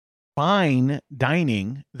Fine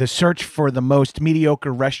Dining, the search for the most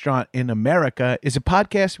mediocre restaurant in America, is a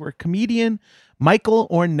podcast where comedian Michael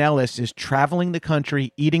Ornelas is traveling the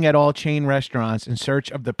country, eating at all chain restaurants in search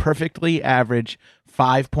of the perfectly average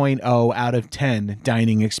 5.0 out of 10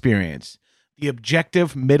 dining experience, the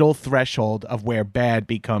objective middle threshold of where bad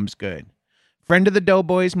becomes good. Friend of the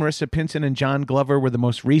Doughboys, Marissa Pinson and John Glover were the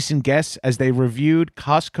most recent guests as they reviewed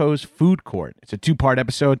Costco's food court. It's a 2-part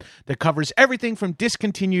episode that covers everything from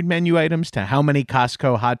discontinued menu items to how many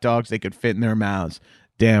Costco hot dogs they could fit in their mouths.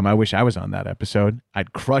 Damn, I wish I was on that episode.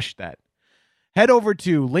 I'd crush that. Head over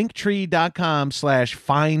to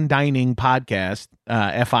linktree.com/fine dining podcast,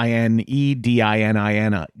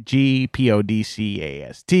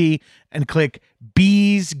 FINEDININGPODCAST, and click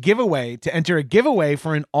Bees Giveaway to enter a giveaway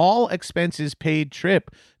for an all expenses paid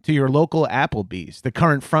trip to your local Applebee's, the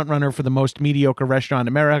current frontrunner for the most mediocre restaurant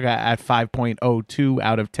in America at 5.02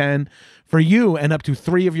 out of 10 for you and up to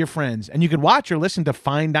 3 of your friends. And you can watch or listen to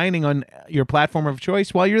Fine Dining on your platform of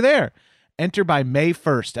choice while you're there. Enter by May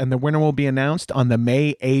 1st, and the winner will be announced on the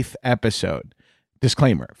May 8th episode.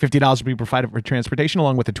 Disclaimer, $50 will be provided for transportation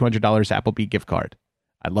along with a $200 Applebee gift card.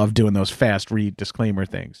 I love doing those fast read disclaimer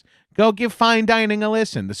things. Go give Fine Dining a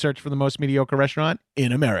listen. The search for the most mediocre restaurant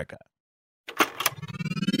in America.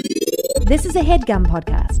 This is a HeadGum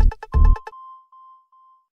podcast.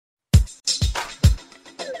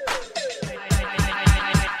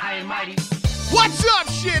 What's up,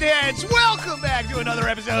 shitheads? Welcome back to another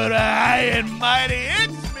episode of High and Mighty.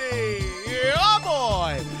 It's me, your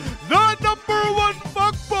boy, the number one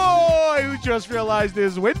fuck boy who just realized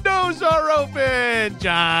his windows are open,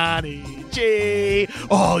 Johnny G.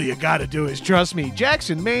 All you gotta do is trust me.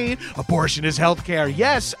 Jackson, Maine, abortion is healthcare.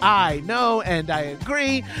 Yes, I know, and I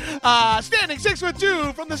agree. Standing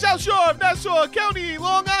 6'2" from the South Shore of Nassau County,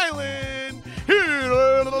 Long Island.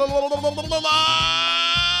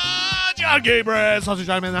 John Gabrus, also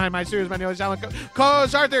joining me in the High My Series. My name is Alan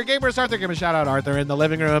co-host Arthur Gabrus. Arthur, give a shout out, Arthur, in the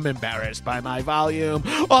living room, embarrassed by my volume.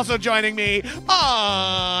 Also joining me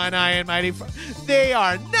on High and Mighty. They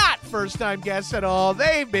are not first-time guests at all.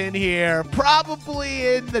 They've been here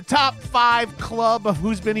probably in the top 5 club of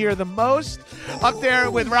who's been here the most. Up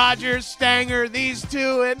there with Rogers, Stanger, these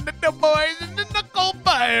two, and the boys in the knuckle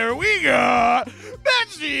fire. We got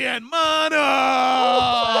Betsy and Mano.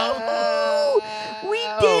 We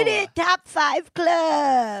did it! Top 5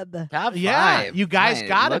 club. Top 5. Yeah, you guys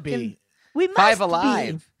gotta be. We must 5 be.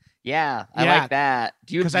 Alive. Yeah, I Yeah. like that.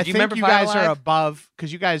 Because I think remember you 5 guys Alive? are above,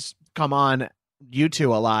 because you guys come on you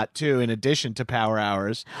two a lot too, in addition to Power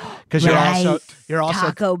Hours, because Right. you're also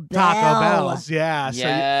Taco Bell. Taco Bells, yeah. So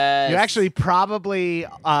Yes. you actually probably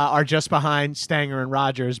are just behind Stanger and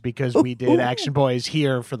Rogers because we did Action Boys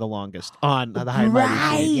here for the longest on the High Mighty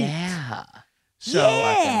Right. feed. Yeah. So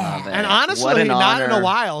Yeah. Love it. and What honestly, an not in a honor.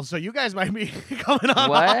 while. So you guys might be coming on.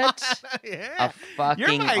 What? Yeah. A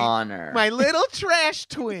fucking You're honor. My little trash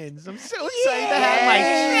twins. I'm so excited to have my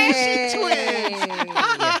trashy twins.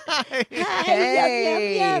 Hi,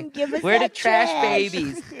 Hey. yum, yum, yum. Give us We're the that trash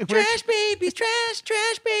babies. Trash babies.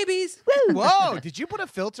 Trash babies. Woo. Whoa, did you put a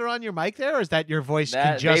filter on your mic there, or is that your voice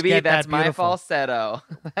can just Maybe get that's that my beautiful? falsetto.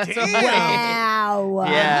 That's Damn. okay. Wow.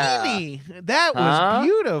 Yeah. Mimi, that was Huh?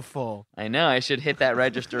 beautiful. I know. I should hit that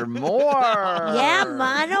register more. Yeah,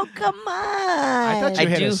 Mano, come on. I thought you I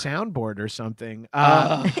had do- a soundboard or something.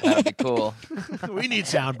 That would be cool. We need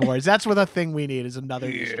soundboards. That's what the thing we need is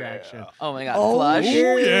another distraction. Oh my god, Oh, flush.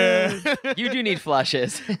 yeah. You do need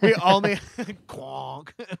flushes. We only quonk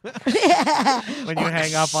when you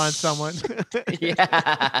hang up on someone.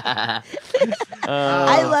 Yeah.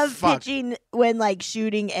 I love fuck. pitching when like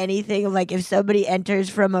shooting anything. Like if somebody enters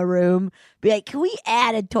from a room, be like, "Can we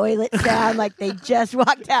add a toilet sound like they just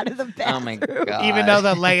walked out of the Oh bathroom?" my god. Even though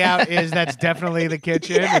the layout is that's definitely the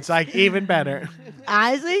kitchen, it's like even better.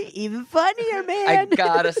 Honestly, even funnier, I man.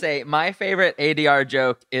 gotta say, my favorite ADR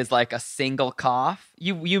joke is like a single cough.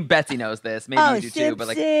 You Betsy knows this, maybe Oh, you do too, but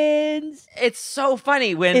like Simpsons. it's so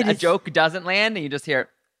funny when It a is- joke doesn't land and you just hear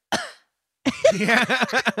Yeah.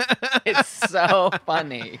 it's so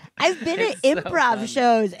funny. I've been at It's so improv funny.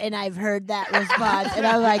 shows and I've heard that response, and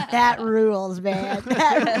I'm like, "That rules, man.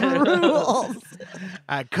 That rules."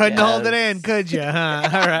 I couldn't hold it Yes. in, could you? Huh?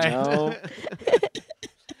 All right. No.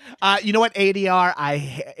 You know what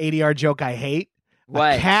ADR joke I hate?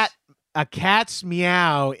 What? A cat's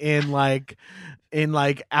meow in like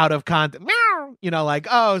out of context. Meow. You know, like,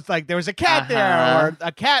 oh, it's like there was a cat there, Uh-huh. or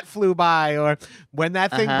a cat flew by, or when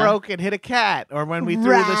that thing Uh-huh. broke and hit a cat, or when we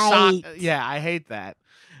threw the sock. Right. Yeah, I hate that.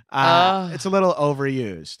 Oh. It's a little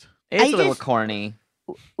overused. It's I a little just- corny.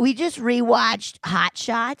 we just rewatched Hot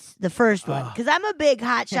Shots, the first one, because I'm a big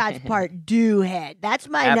Hot Shots Part 2 head. That's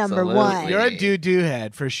my number one. You're a doo-doo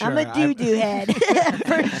head for sure. I'm a doo-doo head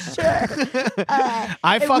for sure.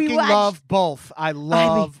 I fucking love both. I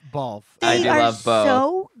love both. They are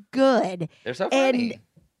so good. They're so funny.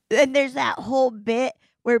 And there's that whole bit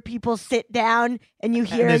where people sit down and you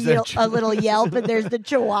hear a little yelp and there's the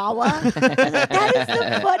chihuahua. That is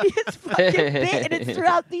the funniest fucking bit, and it's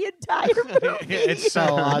throughout the entire movie. It's so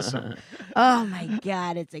awesome. Oh my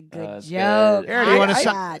God, it's a good joke. Here, do you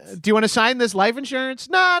want to sign this life insurance?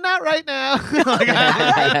 No, not right now.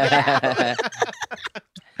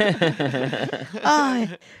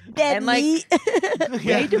 And like they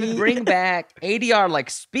had to bring back ADR,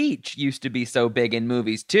 like speech used to be so big in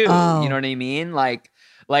movies too. Oh. You know what I mean? Like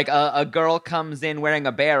a girl comes in wearing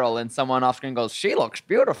a barrel and someone off screen goes, "She looks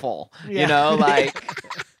beautiful." Yeah. You know, like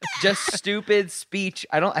just stupid speech.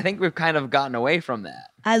 I think we've kind of gotten away from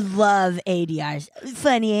that. I love ADRs.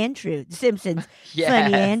 Funny and true. The Simpsons. Yes.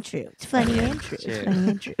 Funny and true. It's funny and true. It's funny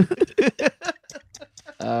and true.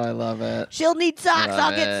 Oh, I love it. She'll need socks. Love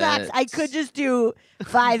I'll get socks. it. I could just do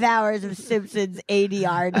 5 hours of Simpsons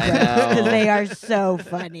ADR jokes because they are so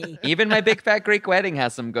funny. Even My Big Fat Greek Wedding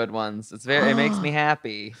has some good ones. It makes me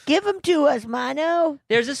happy. Give them to us, Mano.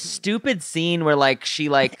 There's a stupid scene where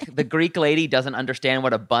the Greek lady doesn't understand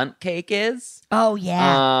what a bundt cake is. Oh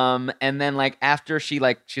yeah. And then after she's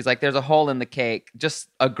like, there's a hole in the cake. Just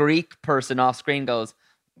a Greek person off screen goes,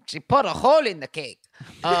 "She put a hole in the cake."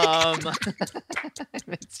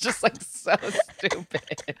 It's just so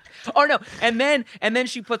stupid. Or no, and then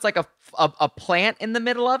she puts a plant in the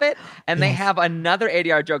middle of it, and they have another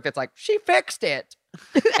ADR joke that's like, "She fixed it."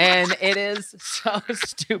 And it is so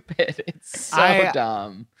stupid. It's so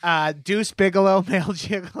dumb. Deuce Bigelow, male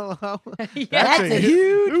gigolo. Yeah. That's a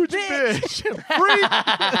huge bitch.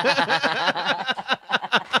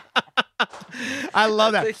 I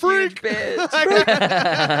love that. That's a huge bitch.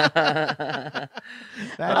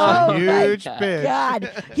 That's a huge bitch.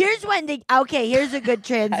 God. Here's one thing. Okay, here's a good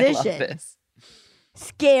I love transition. this.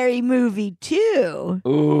 Scary Movie 2.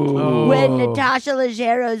 Ooh. When Natasha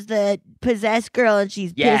Leggero's the possessed girl and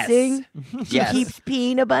she's Yes. pissing. She Yes. keeps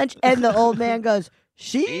peeing a bunch, and the old man goes,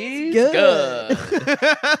 "She's He's good."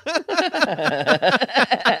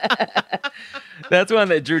 That's one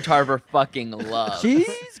that Drew Tarver fucking loves. She's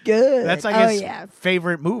good. That's like his yeah.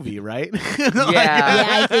 favorite movie, right? Yeah. Yeah,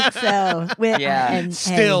 I think so. Yeah. And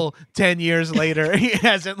Still, 10 years later, he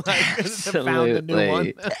hasn't found a new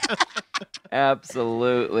one.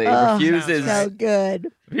 Absolutely. Oh, Refuses. so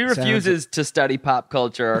good. He refuses to study pop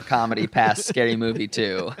culture or comedy past Scary Movie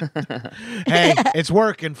 2. Hey, it's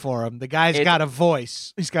working for him. The guy's got a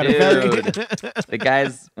voice. He's got a very Dude, the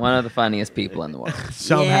guy's one of the funniest people in the world.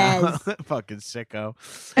 somehow Yes. fucking sicko.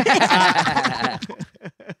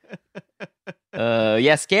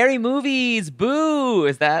 Yeah, Scary Movies. Boo.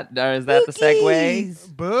 Is that the segue?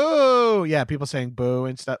 Spookies. Boo! Yeah, people saying boo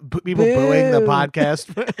and stuff. People booing the Boo.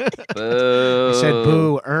 podcast. Boo. They said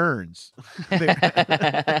boo earns. Wait.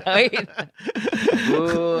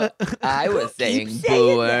 Boo. I was saying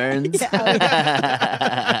saying boo that.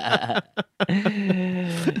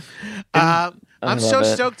 earns. I'm love so it.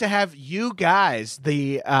 stoked to have you guys,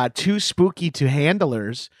 the too spooky to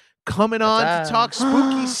handlers, coming on up? to talk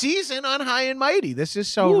spooky season on High and Mighty. This is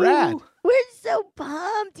so rad. We're so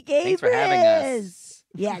pumped, Gabriel. Thanks for having us.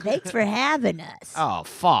 Yeah, thanks for having us. Oh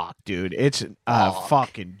fuck, dude! It's a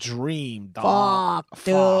fucking dream, dog. Fuck,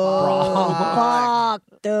 dude. bro. Fuck,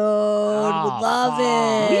 dude. Would love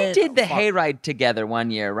fuck. We it. did the hayride together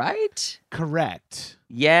one year, right? Correct.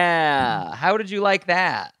 Yeah. How did you like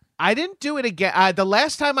that? I didn't do it again.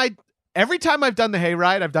 Every time I've done the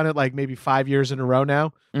hayride, I've done it like maybe 5 years in a row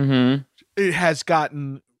now. Mm-hmm. It has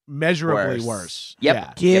gotten measurably worse. Yep.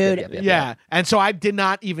 Yeah. Dude. Yep. Yeah, and so I did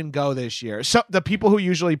not even go this year. So the people who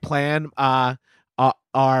usually plan our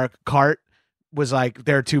cart was like,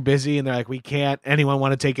 they're too busy, and they're like, we can't. Anyone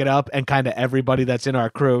want to take it up? And kind of everybody that's in our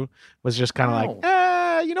crew was just kind of like,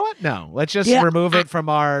 you know what? No, let's just remove it from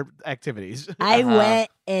our activities. I went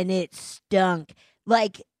and it stunk.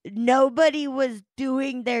 Like, nobody was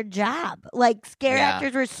doing their job. Like, scare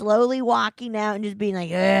actors were slowly walking out and just being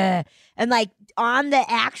like, ugh. And like on the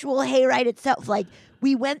actual hayride itself, like,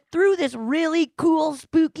 we went through this really cool,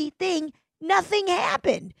 spooky thing. Nothing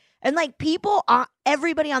happened. And like people,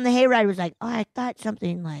 everybody on the hayride was like, oh, I thought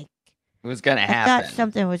something like, It was going to I happen. thought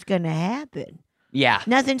something was going to happen. Yeah.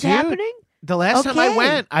 Nothing's Dude. happening? The last time I Okay.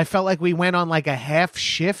 went, I felt like we went on like a half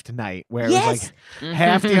shift night where it Yes. was like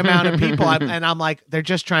half the amount of people. And I'm like, they're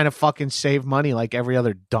just trying to fucking save money like every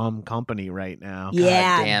other dumb company right now.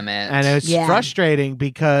 Yeah. God damn it. And it's Yeah. frustrating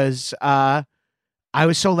because I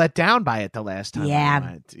was so let down by it the last time. Yeah. I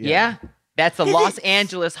went. Yeah. That's the Los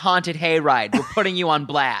Angeles haunted hayride. We're putting you on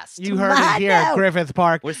blast. You heard it here at Mano. Griffith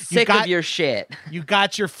Park. We're sick of your shit. You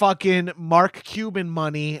got your fucking Mark Cuban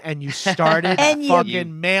money and you started And you-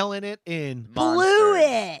 fucking mailing it in. Blew Monsters.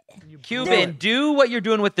 it. Cuban, do what you're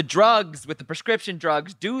doing with the drugs, with the prescription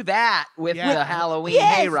drugs. Do that with Yeah. the Halloween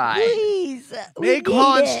Yes, hayride. please. We Make need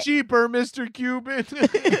haunts it. cheaper, Mr. Cuban.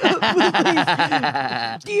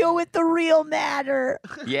 Deal with the real matter.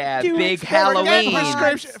 Yeah, Do big it. Halloween.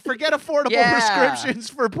 Forget affordable Yeah. prescriptions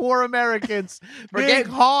for poor Americans. Forget- Make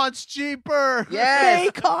haunts cheaper. Yes.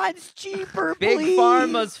 Make haunts cheaper, Big please.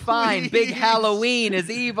 Pharma's fine. Big Please. Halloween is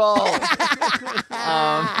evil.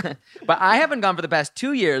 But I haven't gone for the past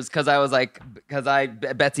 2 years because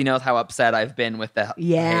Betsy knows how upset I've been with the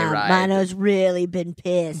Yeah, hayride. Mano's really been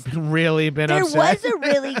pissed. Really been There upset. was a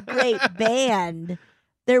really great band.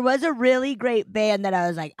 There was a really great band that I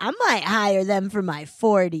was like, I might hire them for my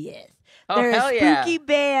 40th. Oh, They're hell a yeah. spooky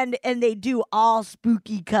band, and they do all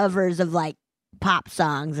spooky covers of like pop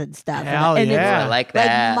songs and stuff. Hell and yeah. I like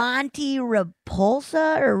that. Like Monty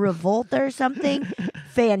Repulsa or Revolta or something.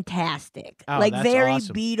 Fantastic. Oh, like that's very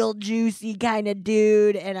awesome. Beetlejuicy kind of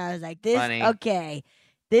dude. And I was like, Funny.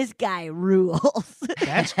 this guy rules.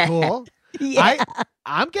 That's cool. yeah.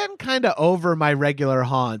 I'm getting kind of over my regular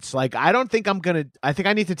haunts. Like, I don't think I think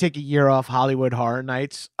I need to take a year off Hollywood Horror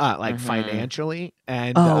Nights, Mhm. financially.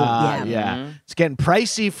 And Oh, yeah. Mhm. it's getting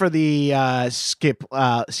pricey for the skip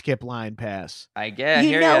line pass. I guess.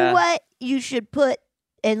 You know what? You should put,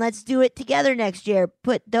 and let's do it together next year.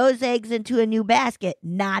 Put those eggs into a new basket,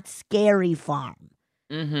 not Scary Farm.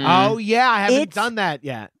 Mm-hmm. Oh yeah, I haven't It's done that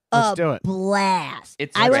yet. Let's do it. Blast.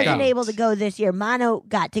 It's I great. wasn't able to go this year. Mano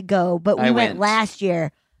got to go, but we I went went. last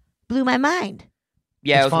year. Blew my mind.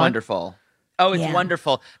 Yeah, It's it was fun? wonderful. Oh, it's Yeah.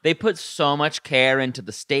 wonderful. They put so much care into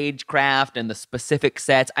the stagecraft and the specific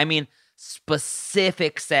sets. I mean,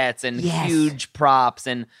 specific sets and Yes. huge props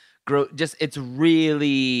and it's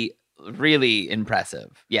really, really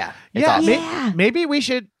impressive. Yeah, it's Yeah, awesome. Yeah. maybe we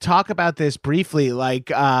should talk about this briefly.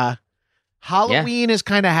 Like, Halloween is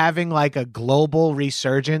kind of having like a global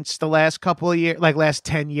resurgence the last couple of years, like last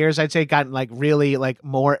 10 years, I'd say, gotten like really like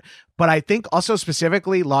more. But I think also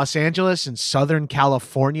specifically Los Angeles and Southern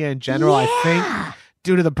California in general, I think Yeah.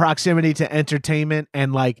 due to the proximity to entertainment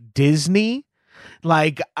and like Disney,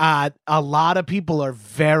 like a lot of people are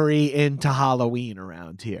very into Halloween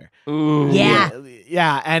around here. Ooh. Yeah.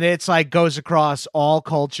 Yeah, and it's like goes across all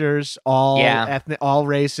cultures, all all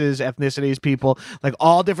races, ethnicities, people, like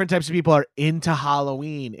all different types of people are into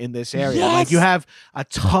Halloween in this area. Like Yes. you have a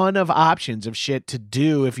ton of options of shit to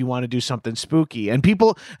do if you want to do something spooky. And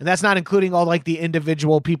that's not including all like the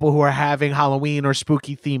individual people who are having Halloween or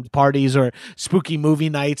spooky themed parties or spooky movie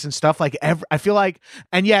nights and stuff like I feel like,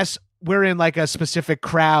 and yes, we're in like a specific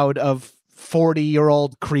crowd of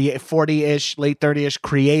 40-year-old 40-ish, late 30-ish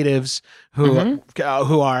creatives who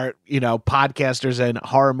are, podcasters and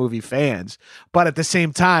horror movie fans. But at the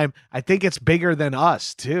same time, I think it's bigger than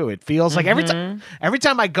us too. It feels like every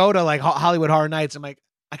time I go to like Hollywood Horror Nights, I'm like,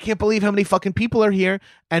 I can't believe how many fucking people are here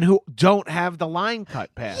and who don't have the line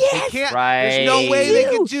cut pass. Yes. They can't. Right. There's no way they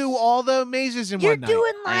can Dude. do all the mazes in You're one night.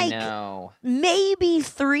 doing I like know. maybe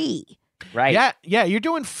 3. Right. Yeah, you're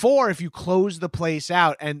doing 4 if you close the place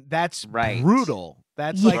out, and that's Right. brutal.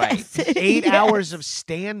 That's Yes. like 8 Yes. hours of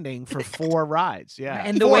standing for 4 rides. Yeah,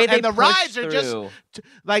 And the way they the push rides are just through.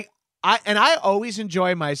 like I always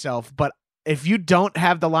enjoy myself, but if you don't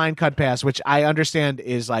have the line cut pass, which I understand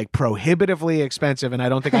is like prohibitively expensive, and I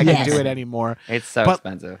don't think I can Yes. do it anymore. It's so But-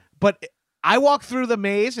 expensive. But I walk through the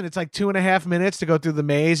maze and it's like 2.5 minutes to go through the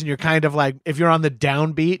maze, and you're kind of like, if you're on the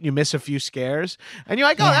downbeat and you miss a few scares, and you're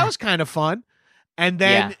like, oh, Yeah. that was kind of fun. And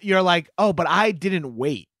then you're like, oh, but I didn't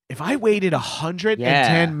wait. If I waited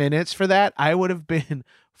 110 minutes for that, I would have been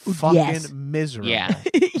fucking Yes. miserable. Yeah.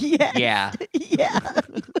 yeah. Yeah. Yeah.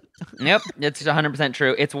 Nope. It's 100%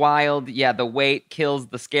 true. It's wild. Yeah. The wait kills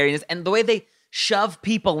the scariness. And the way they shove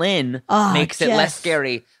people in Oh, makes it less just-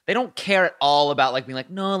 scary. They don't care at all about like being like,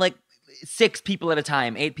 no, like 6 people at a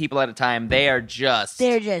time, 8 people at a time. They're just.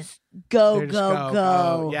 They're just go, They're just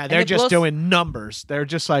go. Yeah, And they're it just blows- doing numbers. They're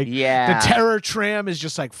just like, Yeah. the terror tram is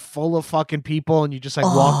just like full of fucking people, and you just like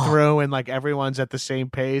walk Oh. through, and like everyone's at the same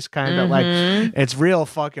pace, kind of like Mhm. it's real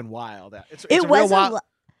fucking wild. It's It a real was wild.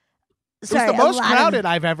 Sorry, It was the most a lot crowded of,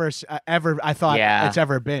 I've ever I thought Yeah. it's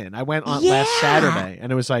ever been. I went on Yeah. last Saturday,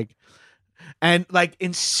 and it was like, and like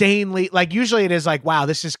insanely, like usually it is like, wow,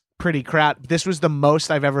 this is pretty crowded. This was the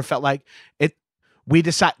most I've ever felt like it. We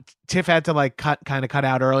decided Tiff had to like cut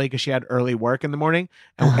out early because she had early work in the morning.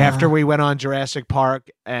 And after we went on Jurassic Park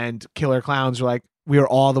and Killer Clowns, we're like, we were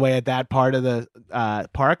all the way at that part of the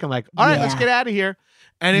park, and like, all right, let's Yeah. get out of here.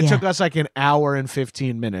 And it Yeah. took us like an hour and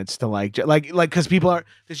 15 minutes to like because people are,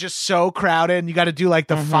 it's just so crowded, and you got to do like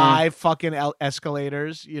the 5 fucking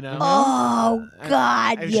escalators, you know. Oh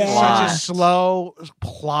God, It was just yeah. such a slow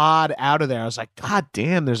plod out of there. I was like, God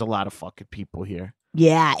damn, there's a lot of fucking people here.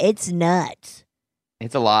 Yeah, it's nuts.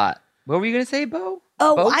 It's a lot. What were you gonna say, Bo?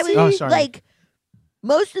 Oh, Boatsy? I was Oh, sorry. like,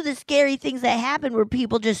 most of the scary things that happened were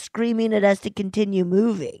people just screaming at us to continue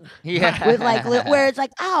moving. Yeah. With like, where it's like,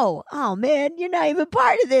 oh man, you're not even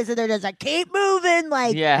part of this, and they're just like, keep moving.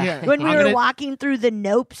 Like Yeah. when we I'm were gonna- walking through the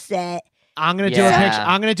Nope set. I'm gonna do a Yeah. picture.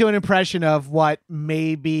 I'm gonna do an impression of what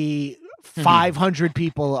maybe 500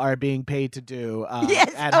 people are being paid to do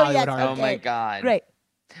Yes. at Oh, Hollywood yes. Art. Oh my Okay. God. Great.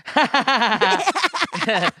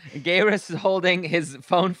 Garrus is holding his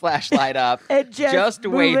phone flashlight up, And just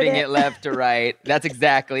moving waving it left to right. That's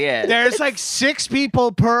exactly it. There's like 6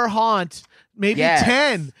 people per haunt, maybe Yes.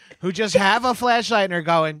 10, who just have a flashlight and are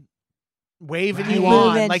going, waving Keep you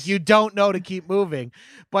on moving. like you don't know to keep moving.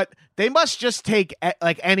 But they must just take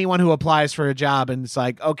like anyone who applies for a job, and it's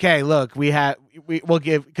like, okay, look, we'll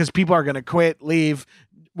give, because people are gonna quit, leave.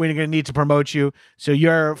 We're gonna need to promote you, so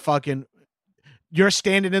you're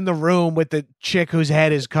standing in the room with the chick whose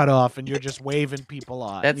head is cut off, and you're just waving people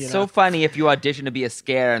on. That's you know? so funny if you audition to be a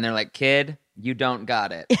scare and they're like, kid, you don't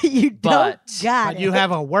got it. You don't But- got But it. you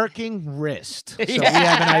have a working wrist. So Do we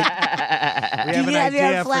have you an have your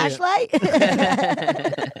idea for you. flashlight?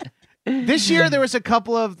 This year there was a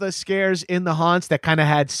couple of the scares in the haunts that kind of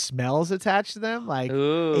had smells attached to them, like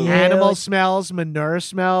Ooh. Yeah. animal smells, manure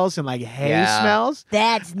smells, and like hay Yeah. smells.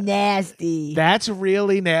 That's nasty. That's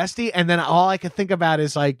really nasty. And then all I could think about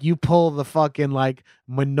is like you pull the fucking like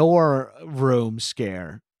manure room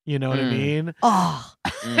scare. You know what I Mm. mean? Oh,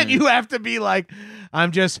 And you have to be like,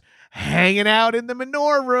 I'm just hanging out in the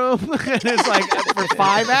manure room. And it's like for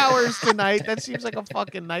 5 hours tonight. That seems like a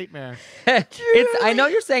fucking nightmare. I know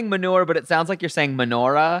you're saying manure, but it sounds like you're saying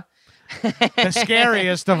menorah. The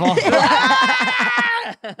scariest of all.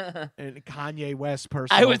 And Kanye West person.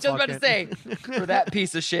 I was just about to say, for that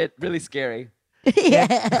piece of shit, really scary. yeah.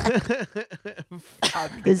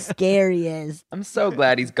 The scariest. I'm so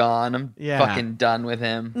glad he's gone. I'm Yeah. fucking done with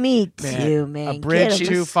him. Me too, man. A Get bridge 'em.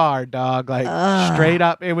 too far, dog. Like Ugh. straight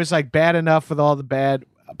up. It was like bad enough with all the bad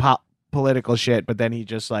political shit, but then he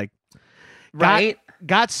just like Right?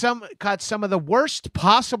 got some of the worst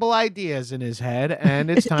possible ideas in his head, and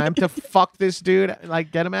it's time to fuck this dude,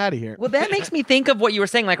 like get him out of here. Well, that makes me think of what you were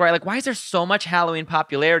saying, like, right, like, why is there so much Halloween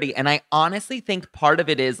popularity? And I honestly think part of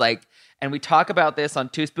it is like, and we talk about this on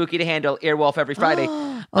Too Spooky to Handle, Earwolf every Friday.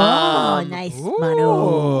 Oh, nice,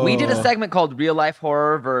 Mano. We did a segment called Real Life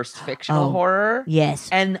Horror versus Fictional Oh. Horror. Yes.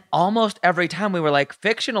 And almost every time we were like,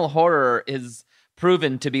 fictional horror is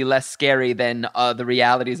proven to be less scary than the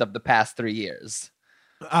realities of the past 3 years.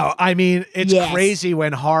 Oh, I mean, it's Yes. crazy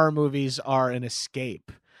when horror movies are an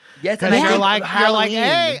escape. Yes, Because I you're think like, Halloween-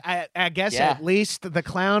 hey, I guess Yeah. at least the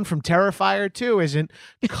clown from Terrifier 2 isn't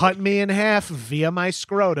cutting me in half via my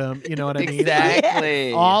scrotum. You know what I mean?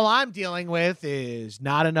 Exactly. All I'm dealing with is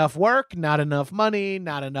not enough work, not enough money,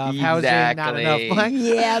 not enough housing, not Exactly. enough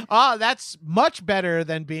money. Yeah. Oh, that's much better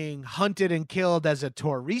than being hunted and killed as a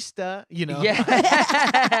tourista, you know?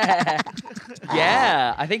 Yeah.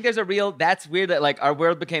 Yeah. I think there's that's weird that like our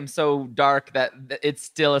world became so dark that it's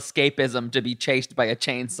still escapism to be chased by a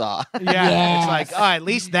chainsaw. Yeah, Yes. it's like, oh, at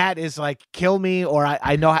least that is like kill me, or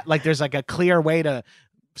I know like there's like a clear way to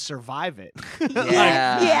survive it.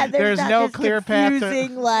 Yeah. Yeah, there's not no this clear path to-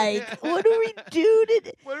 confusing, like, what do we do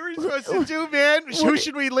to... What are we supposed to do, man? Who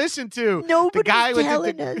should we listen to? Nobody's the guy with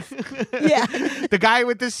telling the, us. Yeah. the guy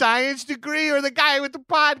with the science degree or the guy with the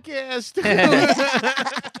podcast?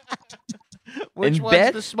 Which And one's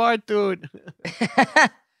Beth- the smart dude?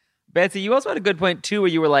 Betsy, you also had a good point too, where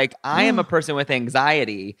you were like, I am a person with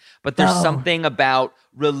anxiety, but there's Oh. something about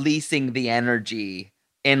releasing the energy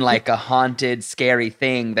in like a haunted, scary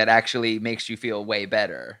thing that actually makes you feel way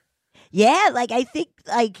better. Yeah, like I think,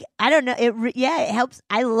 like I don't know, it helps.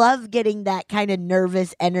 I love getting that kind of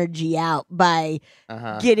nervous energy out by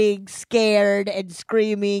Uh-huh. getting scared and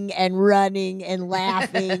screaming and running and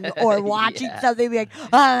laughing or watching Yeah. something be like, oh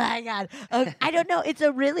my god, I don't know. It's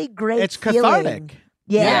a really great. It's feeling. cathartic.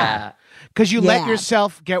 Yeah. Because you let Yeah.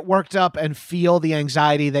 yourself get worked up and feel the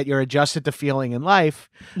anxiety that you're adjusted to feeling in life.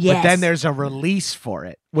 Yes. But then there's a release for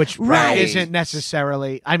it, which Right. isn't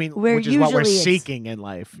necessarily, I mean, Where which is what we're usually it's seeking in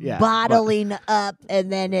life. Yeah. but bottling up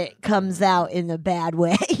and then it comes out in the bad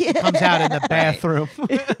way. comes out in the bathroom.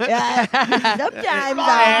 Yeah. Sometimes Yeah, I'll be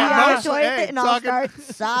on the mostly, toilet. hey, and I'll start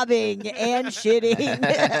sobbing and shitting.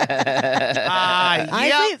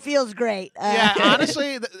 Honestly, it feels great. Yeah,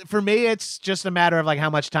 honestly, for me, it's just a matter of like how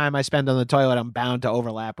much time I spend on the toilet. I'm bound to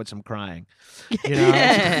overlap with some crying. You know?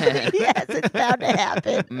 Yes, it's bound to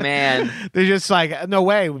happen. Man, they're just like, no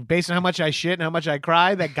way. Based on how much I shit and how much I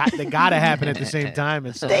cry, they got to happen at the same time.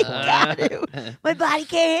 It's They got to. My body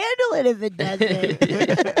can't handle it if it doesn't.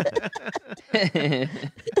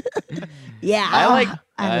 Yeah, I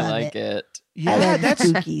love like it. Yeah, I love that's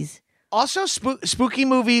spookies. also spooky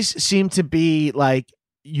movies seem to be like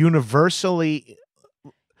universally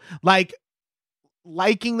like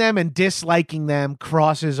liking them and disliking them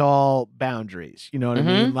crosses all boundaries. You know what I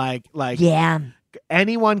mean? Like Yeah.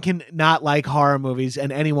 anyone can not like horror movies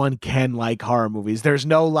and anyone can like horror movies. There's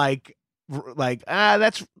no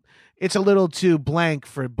it's a little too blank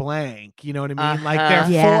for blank. You know what I mean? Like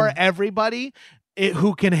they're for everybody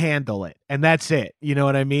who can handle it. And that's it. You know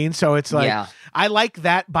what I mean? So it's like, I like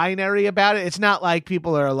that binary about it. It's not like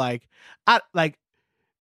people are like,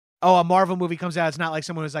 a Marvel movie comes out. It's not like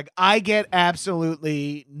someone who's like, I get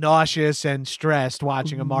absolutely nauseous and stressed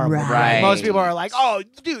watching a Marvel movie. Right. Most people are like, oh,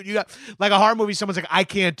 dude, you got like a horror movie. Someone's like, I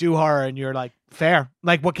can't do horror. And you're like, fair.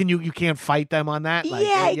 Like, what can you can't fight them on that? Like,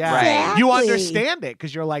 exactly. You understand it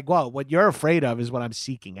because you're like, whoa, what you're afraid of is what I'm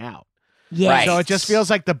seeking out. Yes. Right. So it just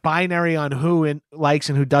feels like the binary on who likes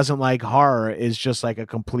and who doesn't like horror is just like a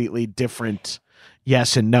completely different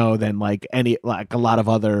yes and no than like a lot of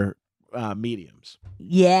other mediums.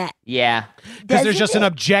 Yeah. Yeah. Because there's just an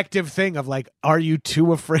objective thing of like, are you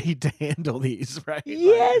too afraid to handle these? Right?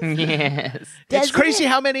 Yes. Yes. It's crazy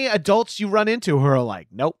how many adults you run into who are like,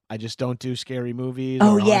 nope, I just don't do scary movies.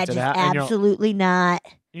 Oh, or yeah, haunted just house. absolutely not.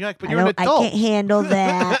 You're like, but you're an adult. I can't handle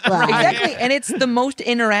that. Like, Exactly. And it's the most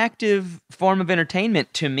interactive form of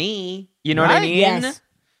entertainment to me. You know what I Right. mean? Yes.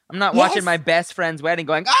 I'm not watching my best friend's wedding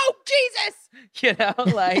going, oh, Jesus! You know,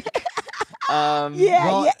 like...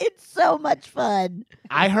 it's so much fun.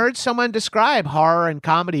 I heard someone describe horror and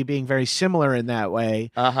comedy being very similar in that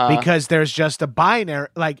way because there's just a binary,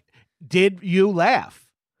 like, did you laugh?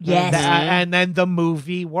 Yes. And then the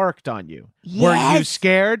movie worked on you. Yes. Were you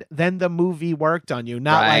scared? Then the movie worked on you.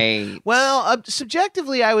 Not like, well,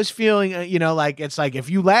 subjectively, I was feeling, like it's like if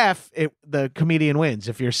you laugh, the comedian wins.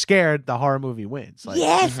 If you're scared, the horror movie wins. Like,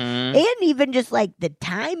 yes. And even just like the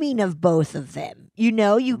timing of both of them. You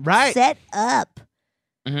set up.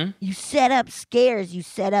 You set up scares. You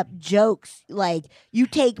set up jokes. Like you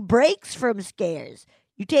take breaks from scares.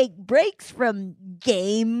 You take breaks from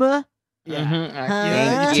game. You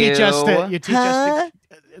teach us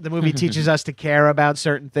the movie teaches us to care about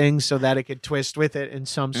certain things so that it could twist with it in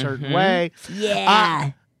some certain way.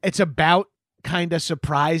 Yeah. It's about kind of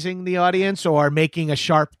surprising the audience or making a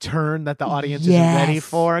sharp turn that the audience isn't ready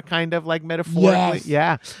for, kind of like metaphorically.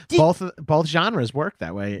 Yes. Yeah. Both genres work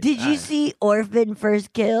that way. Did you see Orphan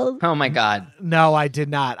First Kill? Oh my God. No, I did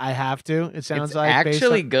not. I have to. It sounds It's like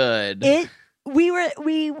actually good.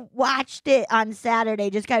 We watched it on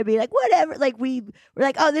Saturday, just kind of be like, whatever. Like we were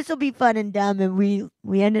like, oh, this will be fun and dumb, and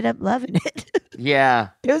we ended up loving it. Yeah,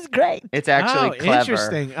 it was great. It's actually clever.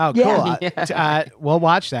 Interesting. Oh, cool. Yeah. We'll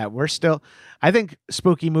watch that. We're still. I think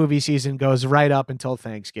spooky movie season goes right up until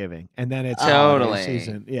Thanksgiving, and then it's totally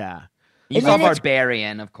season. Yeah. You saw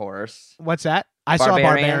Barbarian, of course. What's that? I saw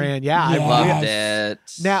Barbarian. Yeah, I loved it.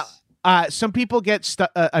 Now. Some people get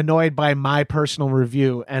annoyed by my personal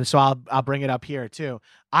review, and so I'll bring it up here too.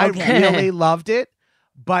 I really loved it,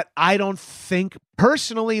 but I don't think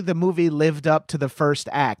personally the movie lived up to the first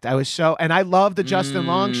act. And I love the Justin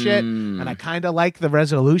Long shit, and I kind of like the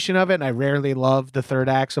resolution of it. And I rarely love the third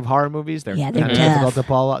acts of horror movies. They're kind of difficult to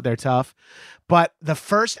pull out. They're tough. But the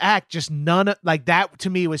first act, just like that to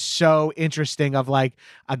me was so interesting. Of like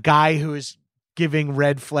a guy who is giving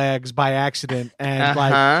red flags by accident, and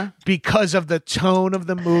like because of the tone of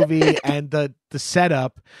the movie and the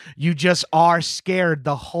setup, you just are scared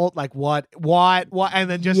the whole like what and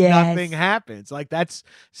then just nothing happens. Like that's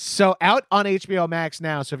so out on HBO Max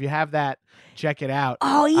now. So if you have that, check it out.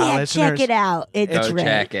 Oh yeah, check it out. It's great.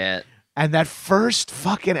 Check it. And that first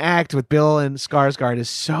fucking act with Bill and Skarsgård is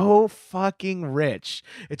so fucking rich.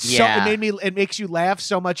 It makes you laugh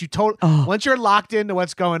so much. Once you're locked into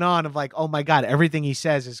what's going on of like, oh my God, everything he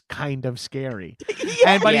says is kind of scary.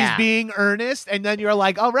 But he's being earnest. And then you're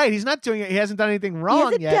like, oh right, he's not doing it. He hasn't done anything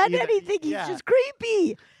wrong yet. He hasn't done anything. He's just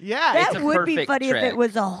creepy. Yeah. That would be funny if it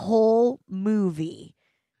was a whole movie.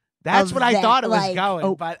 That's what I thought it was going.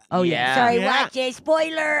 Sorry, watch it.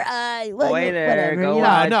 Spoiler. Whatever. Go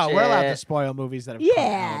watch no, we're allowed to spoil movies that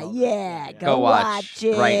have Go watch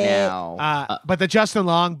it right now. But the Justin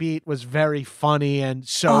Long beat was very funny and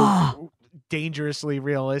so dangerously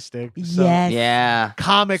realistic. So Yes. Yeah.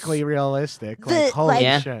 comically realistic. Like, The- holy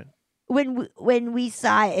like- shit. When we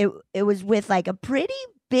saw it, it was with like a pretty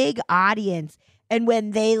big audience, and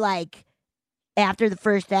when they like after the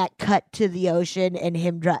first act cut to the ocean and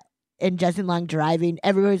and Justin Long driving,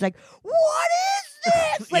 everybody was like, "What is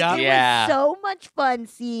this?" Like Yeah. it Yeah. was so much fun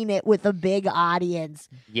seeing it with a big audience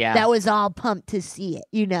Yeah. that was all pumped to see it.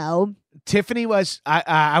 You know, Tiffany was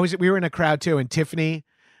we were in a crowd too, and Tiffany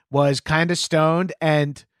was kind of stoned,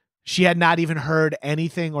 and she had not even heard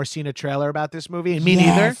anything or seen a trailer about this movie, and me neither.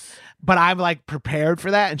 Yes. But I'm like prepared for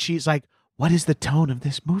that, and she's like, "What is the tone of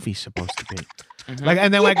this movie supposed to be?" Mhm. Like,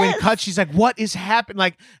 and then like when it Yes. cuts, she's like, "What is happening?"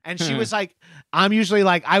 Like, and she was like, "I'm usually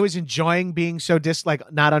like, I was enjoying being so like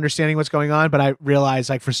not understanding what's going on, but I realized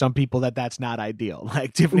like for some people that's not ideal."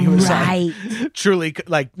 Like Tiffany was Right. like truly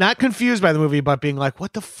like not confused by the movie, but being like,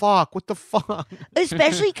 "What the fuck? What the fuck?"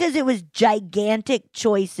 Especially because it was gigantic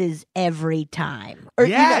choices every time, or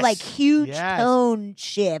you know, Yes. like huge Yes. tone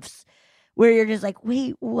shifts where you're just like,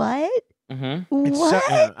 "Wait, what? Mhm. It's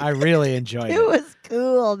What?" I really enjoyed It it. was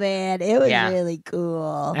cool, man. It was Yeah. really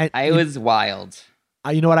cool. And It was wild.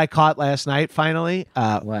 you know what I caught last night? Finally,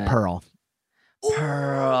 What? Pearl.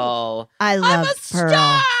 Pearl. I love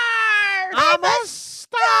Pearl. I'm a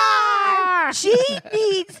star. She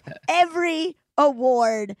needs every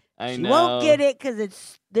award. I She know. won't get it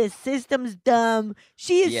because the system's dumb.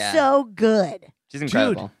 She is Yeah. so good. She's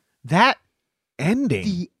incredible. That ending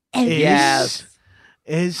The end. is Yes.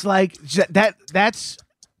 is like that's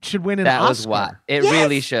should win an That Oscar. was what. It Yes.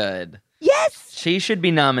 really should. Yes. She should be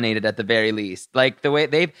nominated at the very least. Like the way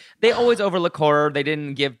they always overlook horror. They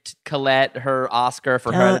didn't give Colette her Oscar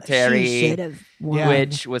for She Hereditary, should have won. Yeah.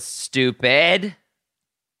 which was stupid.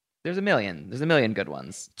 There's a million good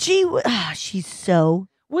ones. She's so.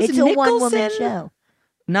 Was it's a one-woman Nicholson show.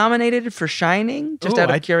 nominated for Shining? Just Ooh,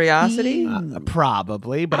 out of curiosity?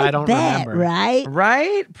 Probably, but I don't bet, remember. Right?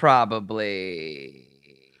 Right? Probably.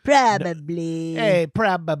 Probably. Hey,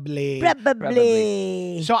 probably.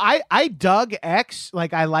 Probably. So I dug X,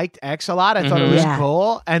 like I liked X a lot. I thought it Mhm. was Yeah.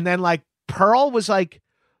 cool, and then like Pearl was like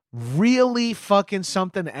really fucking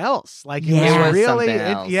something else. Like it Yeah. It was was really, something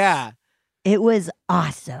else. yeah. It was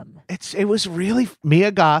awesome. It was really Mia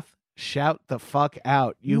Goth. Shout the fuck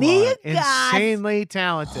out! You Mia are Goth. insanely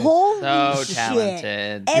talented. Holy So shit.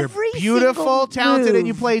 talented. You're Every beautiful, single talented, and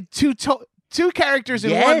you move. played two characters in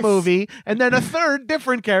one Yes. movie, and then a third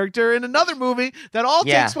different character in another movie that all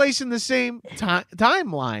Yeah. takes place in the same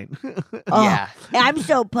timeline. Oh, Yeah. I'm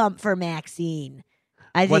so pumped for Maxine.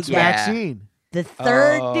 I think What's that Yeah. Maxine? the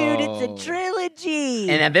third dude, it's Oh. a trilogy.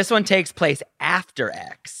 And then this one takes place after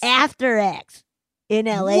X. After X in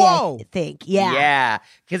LA, Whoa. I think. Yeah. Yeah.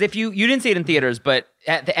 Because if you didn't see it in theaters, but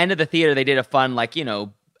at the end of the theater, they did a fun, like,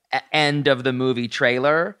 end of the movie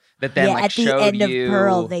trailer that then, Yeah, like, at the showed end you. of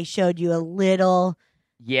Pearl, they showed you a little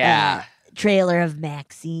Yeah. trailer of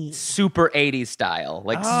Maxine. Super 80s style.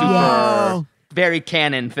 Like, Oh. super, very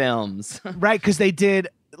canon films. Right, because they did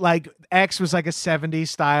like X was like a 70s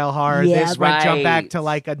style horror. Yeah. This went jump back Right. to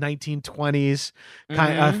like a 1920s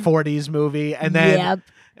kind Mhm. 40s movie, and then Yep.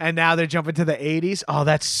 and now they're jumping to the 80s. Oh,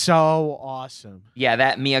 that's so awesome. Yeah,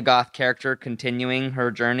 that Mia Goth character continuing her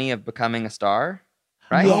journey of becoming a star.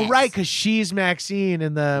 Right? Yeah. Oh, Yes. right, because she's Maxine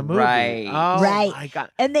in the movie. Right. Oh, Right. my God.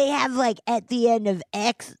 And they have like at the end of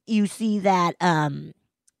X, you see that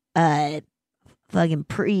fucking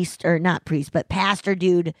priest or not priest, but pastor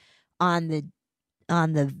dude on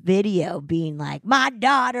the video being like, "My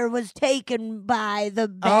daughter was taken by the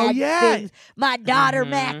bad yeah. things. My daughter Mhm.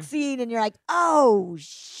 Maxine," and you're like, "Oh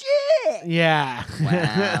shit, Yeah.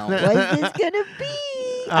 Wow. what's this gonna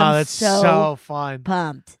be?" Oh, I'm that's so fun.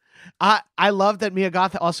 pumped. I love that Mia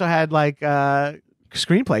Goth also had like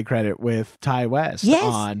screenplay credit with Ty West Yes.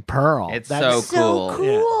 on Pearl. It's That's so cool. So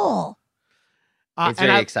cool. It's and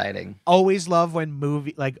very I exciting. always love when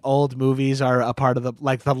old movies are a part of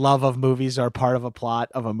the love of movies are part of a plot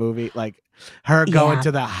of a movie. Like her going Yeah.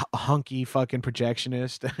 to the hunky fucking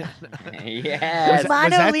projectionist. Yes. Mano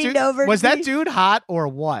that leaned dude, over was to that me. dude hot or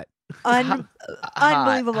what?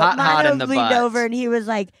 Unbelievable. Hot Mano in the leaned butt. over and he was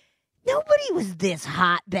like, "Nobody was this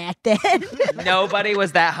hot back then." Nobody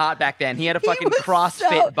was that hot back then. He had a He fucking was CrossFit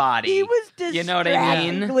so- body. He was You know what I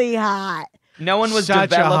mean? distractingly hot. No one was Such a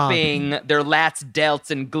developing their lats,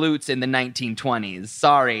 delts, and glutes in the 1920s.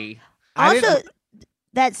 Sorry. I Also, didn't-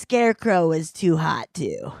 that scarecrow was too hot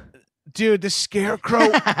too. Dude, the Scarecrow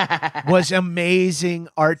was amazing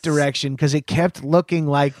art direction because it kept looking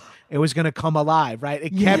like it was going to come alive, right?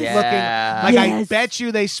 It kept Yeah. looking like, I Yes. bet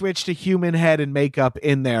you they switched to human head and makeup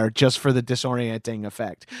in there just for the disorienting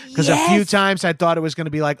effect. Because a few Yes. times I thought it was going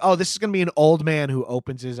to be like, oh, this is going to be an old man who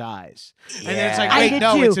opens his eyes. And then it's like, Yeah. I wait, did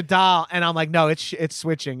no, too. it's a doll. And I'm like, no, it's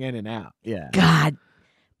switching in and out. Yeah. God,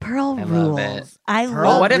 Pearl I love rules. it. I Pearl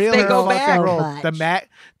love what if real they go fucking back? rule. Much.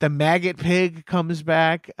 The maggot pig comes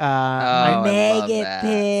back. Oh, I love Maggot that.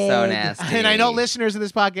 pig. So nasty. And I know listeners of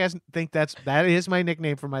this podcast think that is my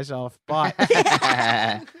nickname for myself, but we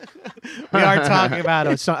are talking about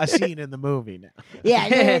a scene in the movie now. Yeah,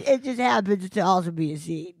 it just happens to also be a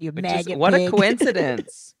scene. You Which maggot is, what pig. a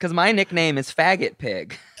coincidence. Because my nickname is Faggot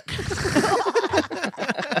Pig.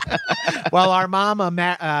 Well, our mama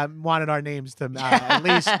wanted our names to at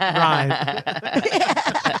least rhyme.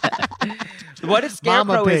 What if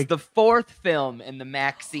Mama Scarecrow is Pig. the fourth film in the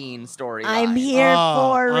Maxine storyline? I'm here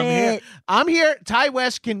for I'm it. here. I'm here. Ty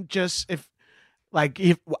West can just if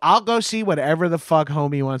I'll go see whatever the fuck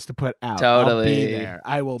homie wants to put out. I'll Totally. be there.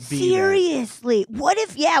 I will be there. Seriously. What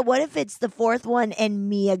if it's the fourth one and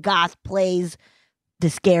Mia Goth plays the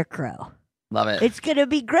Scarecrow? Love it. It's going to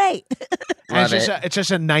be great. And Love it. it's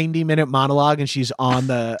just a 90-minute monologue, and she's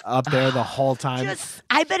on up there the whole time.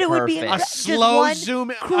 I bet it would be Perfect. a just slow one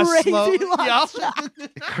zoom, crazy long Yup. shot.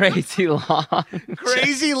 Crazy long.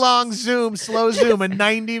 Crazy long zoom, slow zoom, a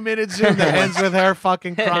 90-minute zoom that ends with her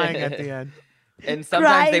fucking crying at the end. And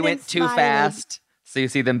sometimes they Crying went and too smiling. fast. So you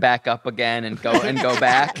see them back up again and go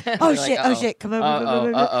back. Oh You're shit! like, Oh shit! Come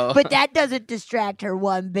on! Uh-oh. But that doesn't distract her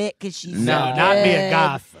one bit because she's No, so not good. Mia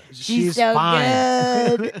Goth. She's so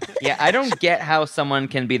fine. good. Yeah, I don't get how someone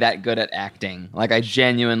can be that good at acting. Like, I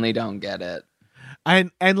genuinely don't get it. And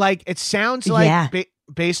like it sounds like Yeah.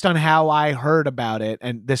 based on how I heard about it,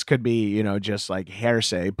 and this could be just like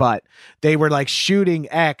hearsay, but they were like shooting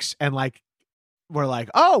X and like we're like,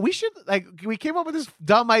 oh, we came up with this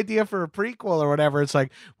dumb idea for a prequel or whatever. It's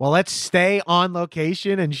like, well, let's stay on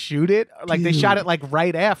location and shoot it. Like they shot it like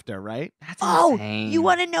right after, right? That's Oh, insane. you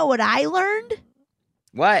want to know what I learned?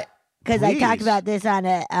 What? Because I talked Please. about this on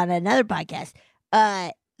another podcast.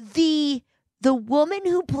 The woman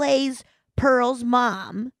who plays Pearl's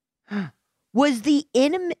mom was the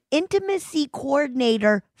intimacy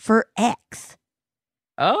coordinator for X.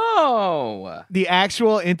 Oh. The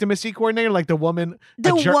actual intimacy coordinator, like the woman,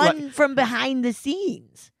 The a one from behind the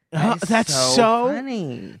scenes. That's so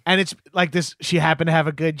funny. And it's like this. She happened to have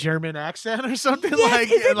a good German accent or something. Yes,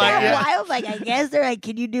 like, isn't like that yeah. wild? Like, I guess they're like,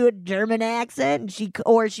 can you do a German accent?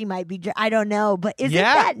 And she might be, I don't know, but isn't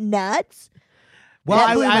Yeah. that nuts? Well,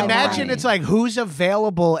 That blew I my imagine mind. it's like who's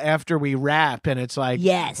available after we wrap, and it's like,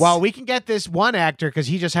 Yes. well, we can get this one actor because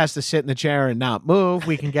he just has to sit in the chair and not move.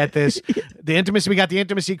 We can get this the intimacy. We got the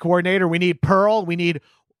intimacy coordinator. We need Pearl. We need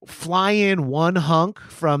fly in one hunk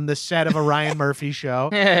from the set of a Ryan Murphy show,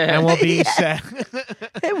 and we'll be set.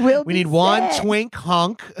 It will We be need one sad. twink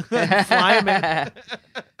hunk. Fly him in.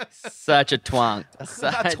 Such a twonk. A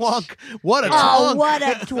Such twunk. What a Oh, twunk. what a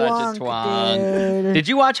Such a twonk, twonk. dude. Did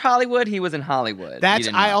you watch Hollywood? He was in Hollywood. You That's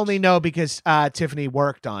didn't I watch. only know because Tiffany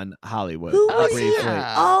worked on Hollywood. Who Oh, was he? briefly.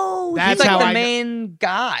 yeah. Oh, That's He's he- how like the I- main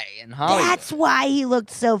guy in Hollywood. that's why he looked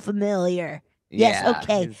so familiar. Yes, Yeah,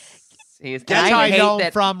 okay. He's, That's and how I hate know him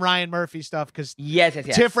that, from Ryan Murphy stuff because Yes.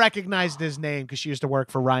 Tiff recognized his name because she used to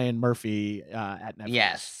work for Ryan Murphy at Netflix.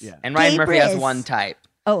 Yes. Yeah. And Ryan Murphy has Gabrus. one type.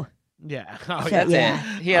 Oh, Yeah. Oh, So- That's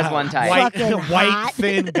yeah. it. He has one type. White, Fucking white hot.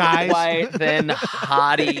 thin guys. White, thin,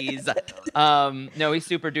 hotties. No, he's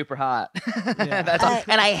super duper hot. That's all.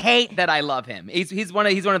 And I hate that I love him. He's one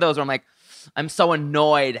of those where I'm like, I'm so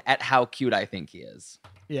annoyed at how cute I think he is.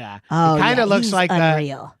 Yeah. oh, he kind of yeah, looks he's like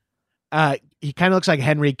unreal. he kind of looks like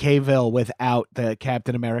Henry Cavill without the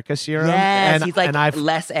Captain America serum. Yes, and, he's like and I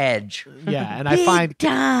less edge. yeah, and I Big find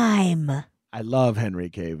time. I love Henry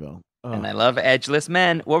Cavill. Oh. And I love edgeless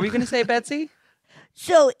men. What were you going to say, Betsy?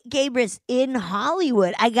 So, Gabrus, in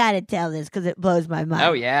Hollywood, I gotta tell this because it blows my mind.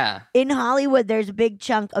 Oh, yeah. In Hollywood, there's a big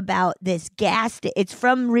chunk about this it's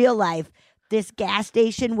from real life. This gas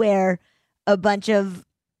station where a bunch of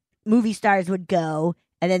movie stars would go,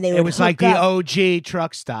 and then they would. It was like the hook up. OG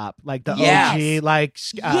truck stop, like the Yes. OG, like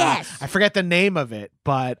Yes. I forget the name of it,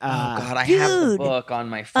 but Oh, God, I have the dude, book on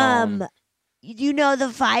my phone. You know the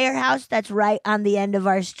firehouse that's right on the end of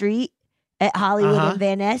our street at Hollywood Uh-huh. and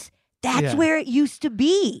Van Ness? That's Yeah. where it used to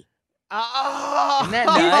be. oh, Isn't that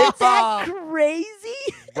nuts? Isn't that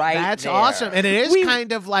crazy? Right that's there. awesome, and it is We-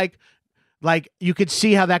 kind of like you could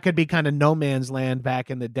see how that could be kind of no man's land back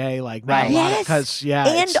in the day, like Right. Yes. because and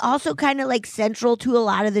it's- also kind of like central to a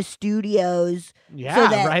lot of the studios. yeah, so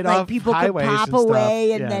that right like off people could highways pop and stuff.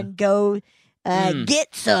 away and Yeah. then go Mm.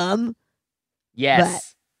 get some.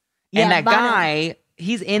 Yes. Yeah, And that Mano- guy,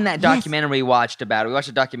 He's in that documentary we watched about it. We watched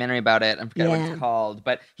a documentary about it. I forget what it's called.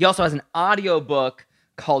 But he also has an audiobook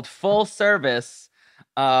called Full Service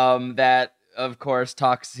that, of course,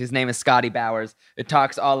 talks. His name is Scotty Bowers. It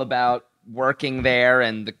talks all about working there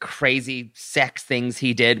and the crazy sex things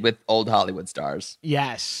he did with old Hollywood stars.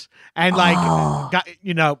 Yes. And got,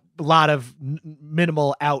 a lot of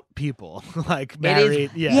minimal out people like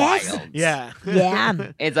married. It is Yes. Yeah.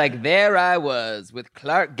 Yeah. It's like, there I was with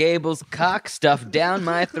Clark Gable's cock stuffed down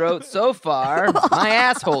my throat so far, my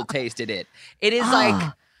asshole tasted it. It is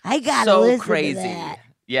like I gotta so listen crazy. to that.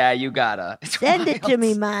 Yeah, you gotta. It's Send it to wild.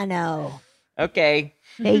 me, Mano. Okay.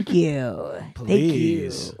 Thank you.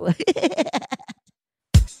 Please. Thank you.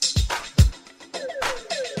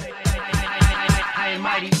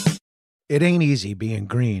 It ain't easy being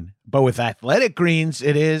green, but with Athletic Greens,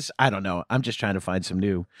 it is. I don't know. I'm just trying to find some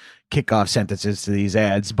new kickoff sentences to these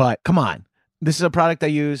ads, but come on. This is a product I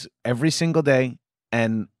use every single day,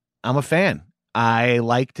 and I'm a fan. I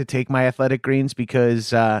like to take my Athletic Greens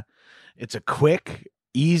because it's a quick,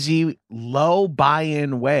 easy, low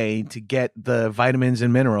buy-in way to get the vitamins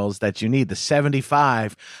and minerals that you need. The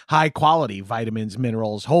 75 high-quality vitamins,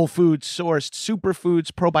 minerals, whole food sourced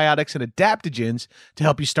superfoods, probiotics, and adaptogens to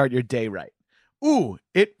help you start your day right. Ooh,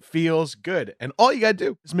 it feels good. And all you got to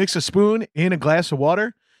do is mix a spoon in a glass of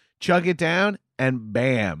water, chug it down, and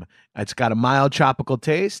bam, it's got a mild tropical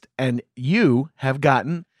taste, and you have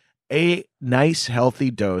gotten a nice, healthy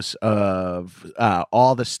dose of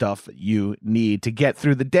all the stuff that you need to get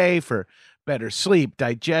through the day for better sleep,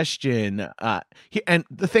 digestion. And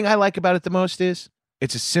the thing I like about it the most is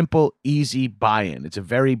it's a simple, easy buy-in. It's a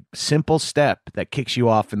very simple step that kicks you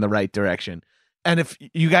off in the right direction. And if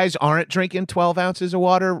you guys aren't drinking 12 ounces of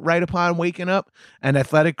water right upon waking up, and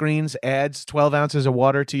Athletic Greens adds 12 ounces of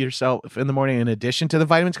water to yourself in the morning in addition to the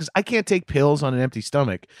vitamins, because I can't take pills on an empty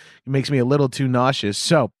stomach. It makes me a little too nauseous.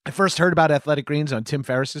 So I first heard about Athletic Greens on Tim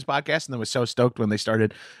Ferriss's podcast, and then was so stoked when they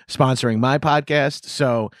started sponsoring my podcast.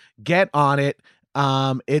 So get on it.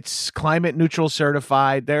 It's climate neutral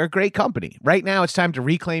certified. They're a great company. Right now, it's time to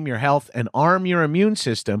reclaim your health and arm your immune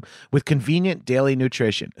system with convenient daily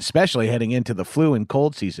nutrition, especially heading into the flu and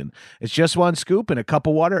cold season. It's just one scoop and a cup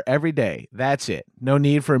of water every day. That's it. No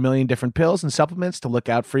need for a million different pills and supplements to look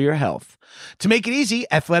out for your health. To make it easy,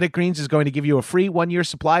 Athletic Greens is going to give you a free 1-year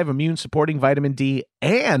supply of immune-supporting vitamin D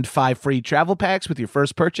and 5 free travel packs with your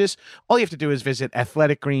first purchase. All you have to do is visit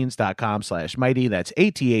athleticgreens.com/mighty. That's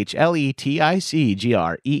ATHLETICGREENS.com/MIGHTY.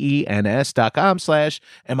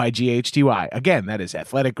 Again, that is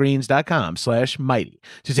athleticgreens.com/mighty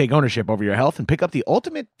to take ownership over your health and pick up the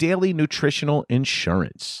ultimate daily nutritional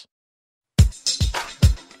insurance.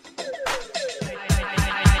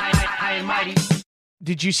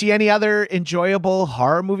 Did you see any other enjoyable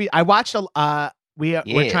horror movie? I watched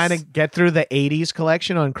we're trying to get through the 80s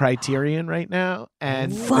collection on Criterion right now,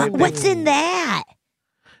 and what's in that?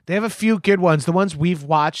 They have a few good ones. The ones we've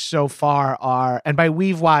watched so far are, and by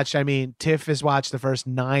we've watched, I mean Tiff has watched the first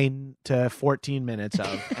 9 to 14 minutes of,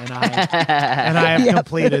 and I have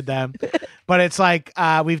completed them. But it's like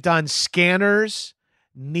we've done Scanners,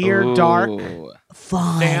 Near Dark,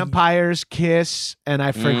 Fun. Vampire's Kiss, and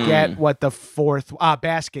I forget what the fourth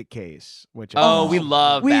Basket Case. Which we love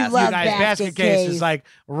we Basket. love you guys, Basket Case is Case. like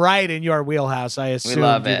right in your wheelhouse. I assume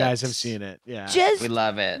love you it. guys have seen it. Yeah, Just We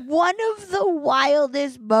love it. one of the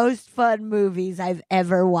wildest, most fun movies I've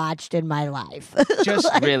ever watched in my life. just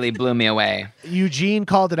Really blew me away. Eugene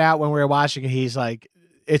called it out when we were watching it. He's like,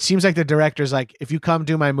 it seems like the director's like, if you come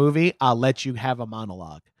do my movie, I'll let you have a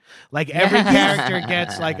monologue. Like every character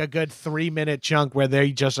gets like a good 3-minute chunk where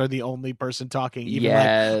they just are the only person talking. Even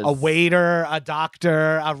like a waiter, a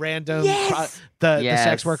doctor, a random the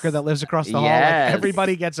sex worker that lives across the hall. Like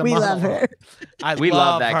everybody gets a monologue. Love her. We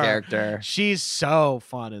love that her. character. She's so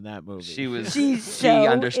fun in that movie. She's she so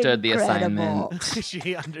understood incredible. the assignment.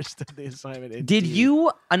 She understood the assignment. Did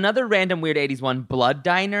you another random weird 80s one, Blood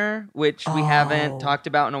Diner, which we haven't talked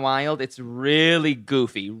about in a while? It's really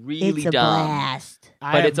goofy, really It's a dumb. blast.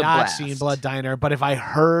 I But have it's a not blast. seen Blood Diner, but if I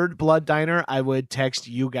heard Blood Diner, I would text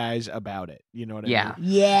you guys about it. You know what I Yeah.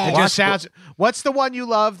 mean? Yeah. It just sounds. What's the one you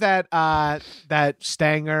love that that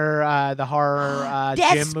Stanger, the horror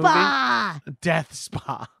Death gym Spa. movie? Death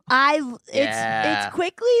Spa. It's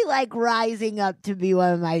quickly like rising up to be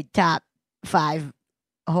one of my top 5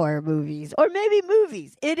 horror movies, or maybe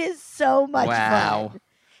movies. It is so much fun.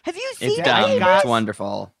 Have you seen It's it, dumb. Gabrus? It's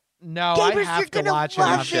wonderful. No, Gabrus, I you're have to gonna watch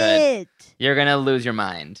love it. it. You're gonna lose your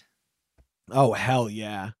mind. Oh hell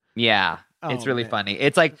yeah! Yeah. It's Oh, really man. funny.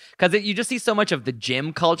 It's like, because you just see so much of the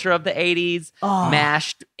gym culture of the 80s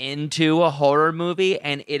mashed into a horror movie,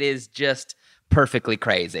 and it is just perfectly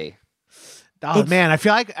crazy. Oh man, I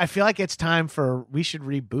feel like it's time for we should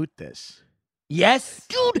reboot this. Yes,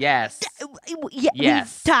 Dude, yes, Yeah,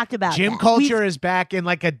 Yes. we've talked about Gym that. culture is back in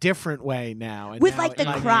like a different way now. And with now like the it-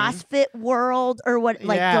 CrossFit world or what,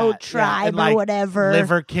 like Yeah, Go yeah, Tribe and, like, or whatever.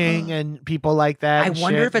 Liver King and people like that. I and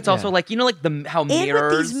wonder shit. if it's Yeah. also like like how with these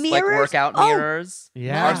mirrors, like mirrors? workout Oh, mirrors,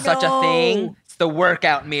 Yeah. are such a no. thing. It's the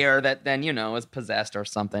workout mirror that then is possessed or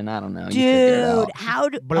something. I don't know. You figure it Dude, out. how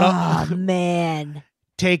do? Blo- Oh man.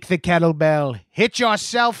 Take the kettlebell, hit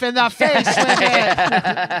yourself in the face with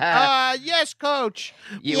it. Yes, coach.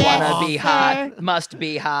 You Yes, wanna be sir. hot? Must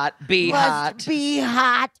be hot. Be hot. Must be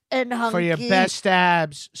hot and hunky. For your best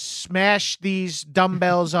abs, smash these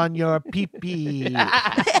dumbbells on your pee-pee.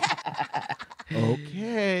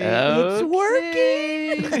 Okay. It's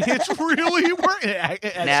working. It's really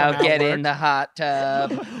working. Now get in the hot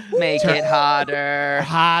tub. Make it hotter.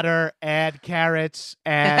 Hotter, add carrots,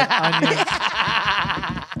 add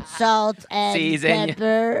onions. Salt and Season.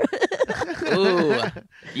 pepper. Ooh,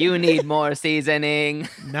 you need more seasoning.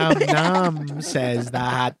 Num num, says the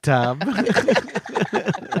hot tub.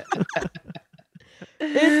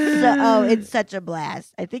 It's such a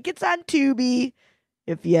blast. I think it's on Tubi.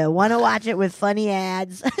 If you want to watch it with funny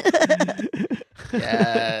ads,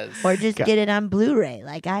 Yes. or just get it on Blu-ray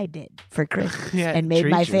like I did for Christmas Yeah, and made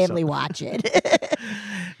treat my yourself. family watch it.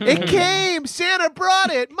 It came. Santa brought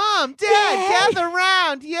it. Mom, Dad, Yeah. gather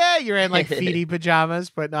round. Yeah, you're in like feety pajamas,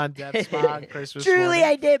 putting on Death Spa on Christmas Truly, morning.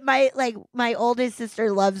 I did. My oldest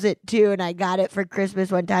sister loves it too, and I got it for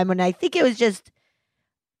Christmas one time when I think it was just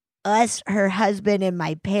us, her husband, and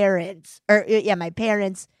my parents. My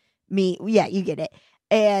parents, me. Yeah, you get it.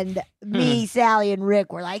 And me, Sally, and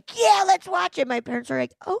Rick were like, "Yeah, let's watch it." My parents were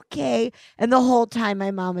like, "Okay," and the whole time,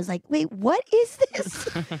 my mom was like, "Wait, what is this?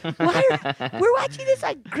 We're watching this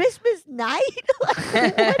on Christmas night?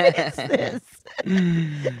 Like, what is this?"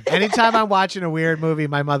 Anytime I'm watching a weird movie,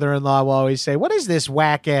 my mother-in-law will always say, "What is this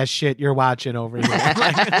whack-ass shit you're watching over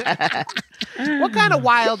here? What kind of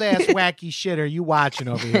wild-ass wacky shit are you watching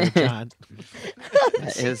over here, John?"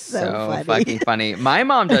 That is So so funny. fucking funny. My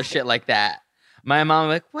mom does shit like that. My mom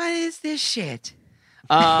like, what is this shit?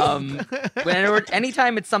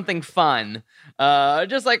 Anytime it's something fun,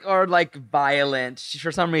 just like or like violent.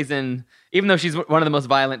 For some reason, even though she's one of the most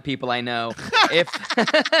violent people I know, if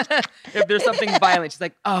if there's something violent, she's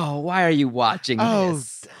like, "Oh, why are you watching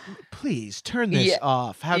this?" Please turn this Yeah.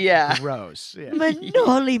 off. How Yeah. gross. Yeah.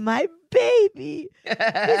 Manoli, my baby.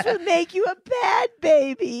 This will make you a bad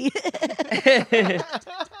baby.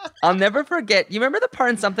 I'll never forget. You remember the part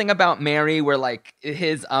in Something About Mary where like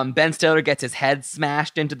his Ben Stiller gets his head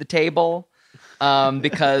smashed into the table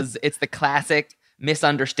because it's the classic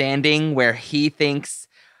misunderstanding where he thinks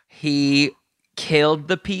he killed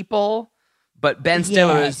the people, but Ben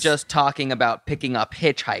Stiller is Yes. just talking about picking up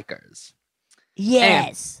hitchhikers.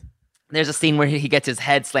 Yes. There's a scene where he gets his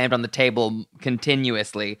head slammed on the table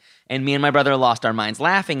continuously, and me and my brother lost our minds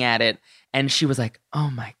laughing at it, and she was like, "Oh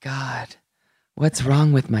my God, what's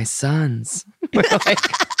wrong with my sons?" We're like,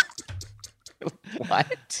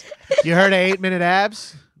 what? You heard of 8-minute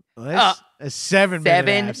abs? Well, that's a 7-minute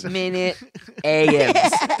abs. 7-minute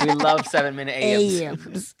AMs. We love 7-minute AMs.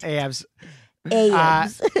 AMs. Abs.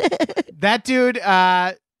 AMs. That dude,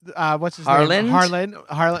 what's his Harland? name? Harland,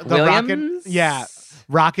 the Rocket, Williams? yeah,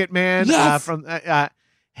 Rocket Man. Yes. From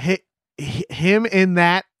him in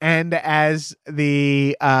that, and as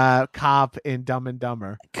the cop in Dumb and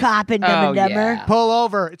Dumber. Cop and Dumb Oh, and Dumber. yeah. Pull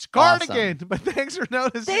over, it's Awesome. Cardigan. But thanks for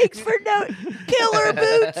noticing. Thanks for killer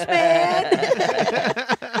boots, man.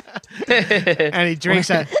 And he drinks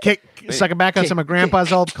a sucking back on some of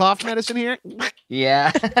Grandpa's old cough medicine here.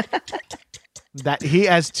 Yeah. That he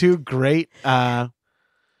has two great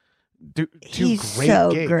He's great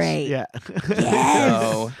so gigs. great. Yeah. Yes.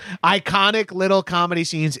 So, Iconic little comedy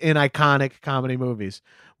scenes in iconic comedy movies.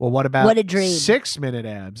 Well, what about What a dream. 6-minute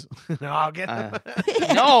abs? No, I'll get them.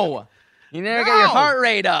 no. You never get your No. heart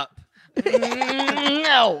rate up.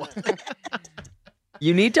 No.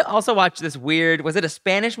 You need to also watch this weird, was it a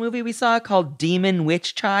Spanish movie we saw called Demon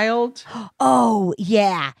Witch Child? Oh,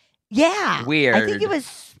 yeah. Yeah. Weird. I think it was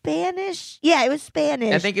Spanish. Yeah, it was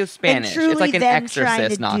Spanish. I think it was Spanish. truly It's like an them trying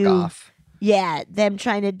Exorcist to knockoff. Yeah, them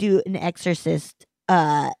trying to do an Exorcist.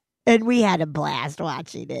 And we had a blast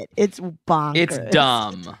watching it. It's bonkers. It's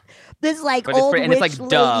dumb. This like But it's old and witch it's like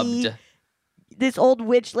lady. dubbed. This old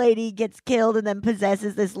witch lady gets killed and then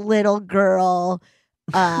possesses this little girl.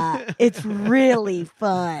 It's really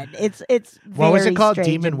fun. It's What was it very called? strange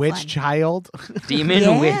Demon and Witch fun. Child? Demon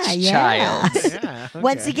Yeah, Witch yeah. Child. Yeah, okay.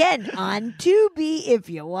 Once again, on Tubi, if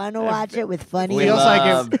you want to watch it with funny. We Feels like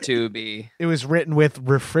love Tubi. It was written with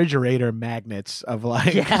refrigerator magnets of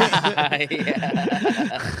like Yeah.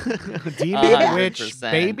 Demon Witch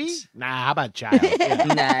 100%. Baby? Nah, how about child?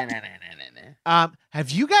 Yeah. Nah. Have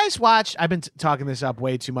you guys watched? I've been talking this up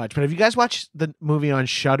way too much, but have you guys watched the movie on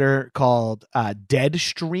Shudder called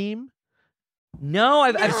Deadstream? No,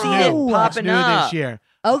 I've seen it No. It's popping new up. this year.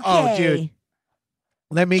 Okay. Oh, dude.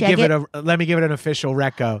 Let me Check give it it. let me give it an official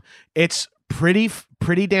reco. It's pretty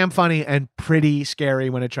damn funny and pretty scary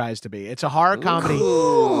when it tries to be. It's a horror comedy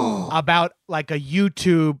Ooh. about like a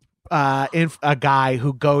YouTube a guy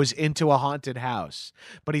who goes into a haunted house,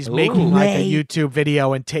 but he's making like a Great. YouTube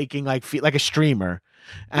video and taking like like a streamer,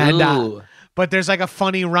 and Ooh. but there's like a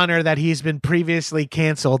funny runner that he's been previously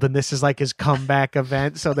canceled, and this is like his comeback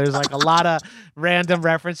event. So there's like a lot of random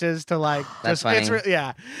references to like That's it's funny.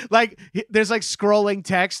 yeah, like there's like scrolling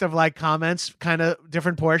text of like comments, kind of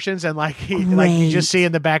different portions, and like like you just see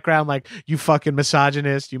in the background like you fucking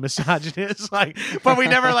misogynist, like, but we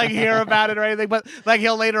never like hear about it or anything. But like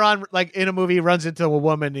he'll later on, like in a movie, he runs into a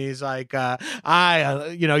woman, and he's like,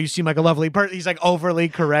 you seem like a lovely person. He's like overly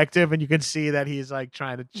corrective, and you can see that he's like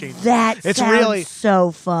trying to change. That It's sounds really-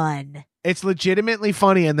 so fun. It's legitimately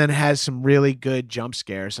funny, and then has some really good jump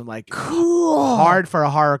scares and like Cool. hard for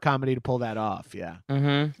a horror comedy to pull that off. Yeah.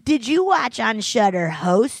 Mm-hmm. Did you watch on Shudder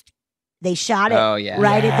Host? They shot it Oh yeah.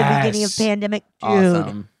 right at the beginning of Yes. pandemic. Dude,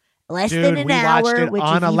 Awesome. less Dude, than an we watched hour, it which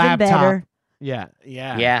on is a even laptop. better. Yeah.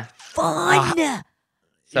 Yeah. Yeah. Fun.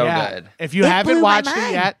 So Yeah. good. If you It haven't blew my watched it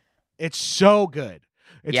mind. yet, it's so good.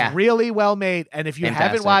 It's Yeah. really well made. And if you haven't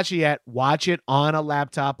Fantastic. watched it yet, watch it on a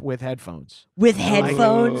laptop with headphones. With Like-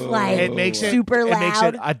 headphones, like It makes it super It makes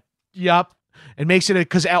it loud. yup. It makes it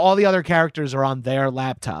because all the other characters are on their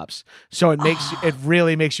laptops, so it makes it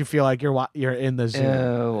really makes you feel like you're in the Zoom.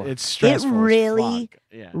 Ew. It's stressful. as really- fuck.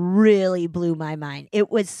 Yeah. really blew my mind.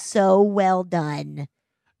 It was so well done.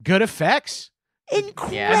 Good effects.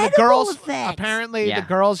 Incredible And the girls effects. apparently Yeah. the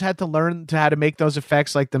girls had to learn how to make those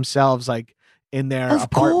effects like themselves, like in their Of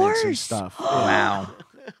apartments and course. stuff. Wow.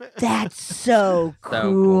 That's so So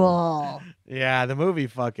cool. Yeah, the movie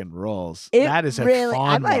fucking rolls. It That is a really. fun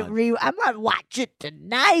I might one. I might watch it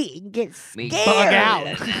tonight and get We scared. Bug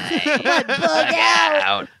out. Might bug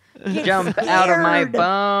out. Get Jump out of my scared.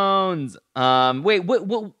 bones. Wait,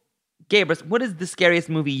 what Gabriel, what is the scariest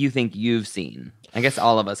movie you think you've seen? I guess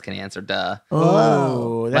all of us can answer, duh.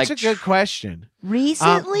 Oh, Oh, that's Like a good question.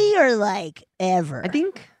 recently or like ever? I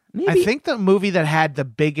think maybe. I think the movie that had the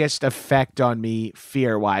biggest effect on me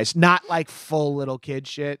fear wise, not like full little kid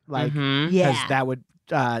shit, like Mhm. because yeah. that would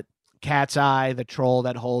Cat's Eye, the troll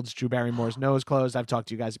that holds Drew Barrymore's nose closed. I've talked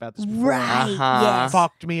to you guys about this before. Right. Uh-huh. Yes.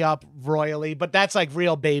 Fucked me up royally, but that's like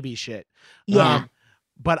real baby shit. Yeah.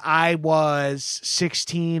 But I was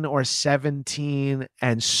 16 or 17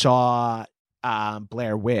 and saw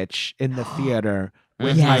Blair Witch in the theater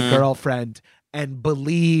with my Mhm. girlfriend and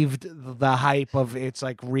believed the hype of it's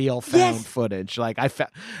like real found Yes. footage. Like I felt,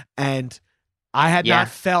 and I had Yeah. not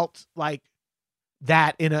felt like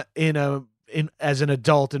that in as an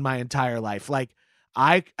adult in my entire life. Like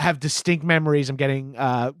I have distinct memories. I'm getting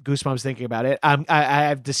goosebumps thinking about it. I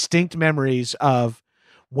have distinct memories of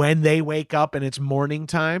when they wake up and it's morning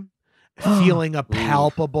time, feeling a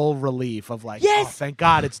palpable relief of like, Yes. oh, thank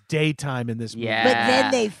God it's daytime in this movie. Yeah. But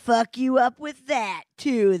then they fuck you up with that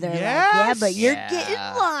too. They're like, yeah, Yes. but you're Yeah. getting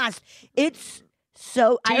lost. It's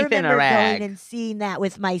so I Teeth in a remember rag. going and seeing that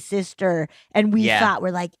with my sister, and we Yeah. thought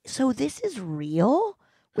we're like, so this is real?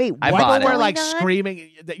 Wait, I what's bought People it. were like going on? screaming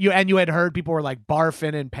that you had heard people were like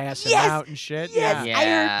barfing and passing Yes. out and shit. Yes, Yeah. I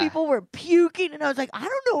heard Yeah. people were puking, and I was like, I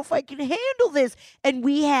don't know if I can handle this. And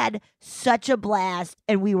we had such a blast,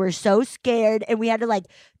 and we were so scared, and we had to like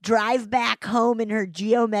drive back home in her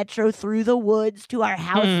Geo Metro through the woods to our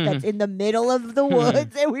house that's in the middle of the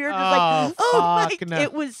woods, and we were just like, Oh, oh fuck my! no.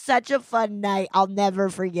 It was such a fun night. I'll never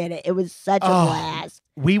forget it. It was such a Oh. blast.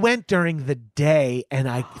 We went during the day, and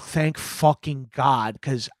I thank fucking God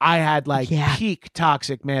because I had like Yeah. peak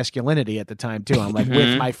toxic masculinity at the time too. I'm like with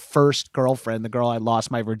Mhm. my first girlfriend, the girl I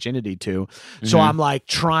lost my virginity to. So Mhm. I'm like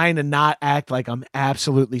trying to not act like I'm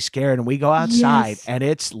absolutely scared. And we go outside, Yes. and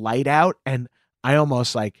it's light out, and I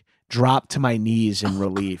almost like dropped to my knees in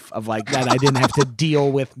relief of like that I didn't have to deal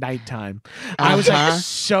with nighttime. I was like Uh-huh.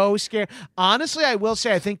 so scared. Honestly, I will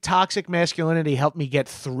say I think toxic masculinity helped me get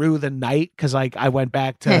through the night because like I went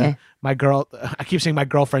back to my girl. I keep saying my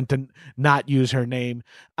girlfriend to not use her name,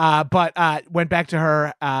 but went back to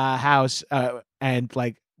her house and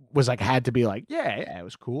like was like had to be like, yeah, it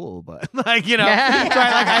was cool, but like, you know, Yeah. so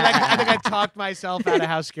I think I talked myself out of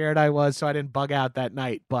how scared I was, so I didn't bug out that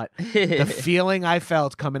night. But the feeling I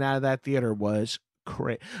felt coming out of that theater was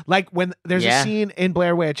crazy. Like when there's a scene in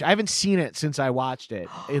Blair Witch, I haven't seen it since I watched it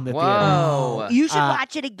in the theater. Whoa. You should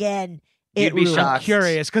watch it again. You'd be rules. shocked. I'm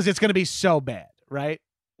curious because it's gonna be so bad, right?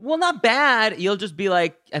 Well, not bad. You'll just be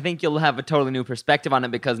like, I think you'll have a totally new perspective on it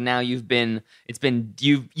because now you've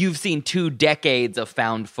seen 2 decades of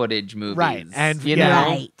found footage movies, Right, and you yeah. know,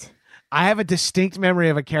 Right. I have a distinct memory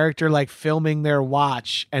of a character like filming their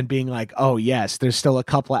watch and being like, "Oh yes, there's still a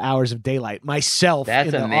couple of hours of daylight." Myself That's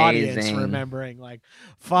in the amazing. audience remembering like,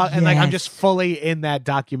 "Fuck," and like I'm Yes. just fully in that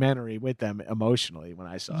documentary with them emotionally when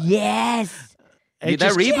I saw it. Yes. It that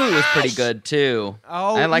just- reboot was pretty good too.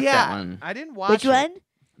 Oh, I like yeah. that one. I didn't watch Which it. one?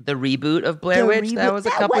 The reboot of Blair The Witch that reboot- was a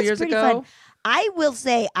that couple was years pretty ago. fun. I will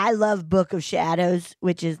say I love Book of Shadows,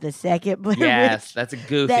 which is the second Blair Yes, Witch, that's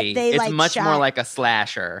goofy. that they, It's like, much more shot- like a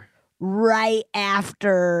slasher. right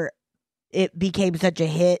after it became such a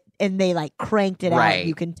hit, and they like cranked it out. Right.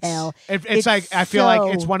 You can tell. It's like I feel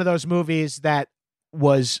like it's so- one of those movies that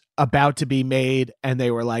was about to be made, and they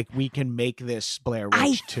were like, "We can make this Blair Witch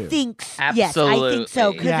I too." think yes, I think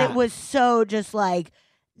so because Yeah. it was so just like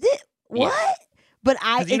what. But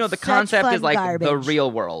Because you know it's the such concept fun is like the garbage.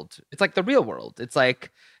 real world. It's like the real world. It's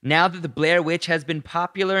like now that the Blair Witch has been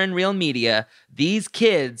popular in real media, these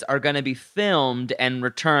kids are going to be filmed and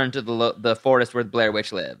returned to the forest where the Blair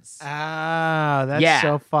Witch lives. Ah, that's Yeah.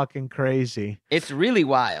 so fucking crazy. It's really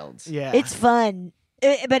wild. Yeah, It's fun,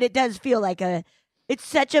 but it does feel like it's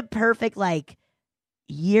such a perfect like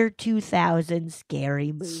year 2000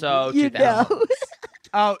 scary movie. So you 2000. know.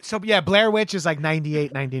 Oh, so yeah, Blair Witch is like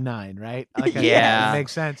 98, 99, right? Like, Yeah. that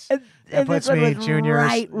makes sense. And That puts this one me was junior.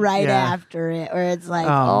 right yeah. after it, where it's like,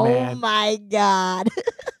 Oh, oh man. my god,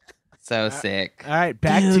 So sick. All right,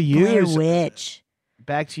 back Dude, to you. Blair Witch.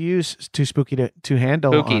 Back to you. Too spooky to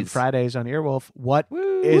handle on Spookies. Fridays on Earwolf. What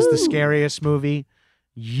is the Woo. scariest movie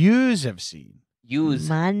yous have seen? Use.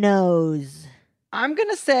 My nose. I'm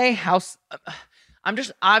gonna say House. I'm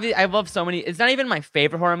just obvious. I love so many. It's not even my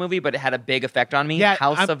favorite horror movie, but it had a big effect on me. Yeah,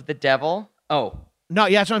 House of the Devil. Oh, No,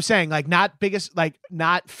 yeah, that's what I'm saying. Like, not biggest, like,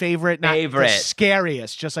 not favorite, not the Favorite.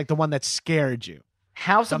 scariest, just like the one that scared you.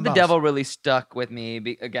 House The of the most. Devil really stuck with me.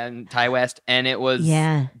 Again, Ty West, and it was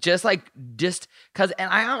Yeah. just because. And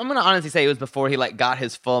I'm gonna honestly say it was before he like got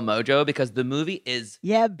his full mojo because the movie is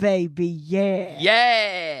Yeah, baby. Yeah.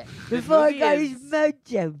 yeah. The Before I movie got is- his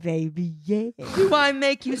mojo, baby. Yeah. Do I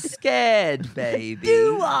make you scared, baby?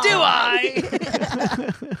 Do I? Do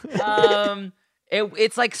I?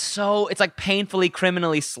 It's like painfully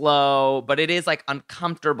criminally slow, but it is like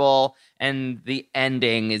uncomfortable, and the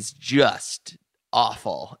ending is just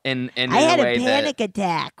awful. In I had a a way panic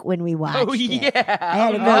attack when we watched Oh it. yeah, I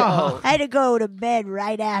had to go. no. I had to go to bed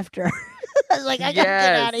right after. I was like, I gotta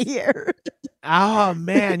get out of Yes. here. Oh,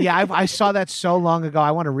 man. Yeah, I saw that so long ago.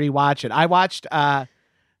 I want to rewatch it. I watched The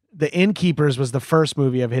Innkeepers was the first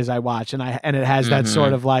movie of his I watched, and it has that Mhm.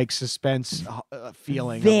 sort of like suspense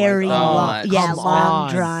feeling. of, Very like, oh, long, yeah, come long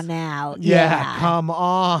on. drawn out. Yeah, come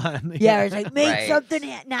on. Yeah, it's like make Right.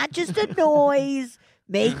 something, not just a noise.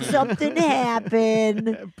 Make something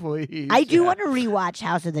happen. Please. I do yeah. want to rewatch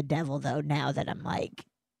House of the Devil though. Now that I'm like,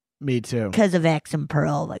 Me too. because of X and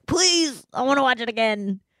Pearl, like, please, I want to watch it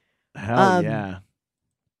again. Hell yeah.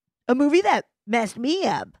 A movie that messed me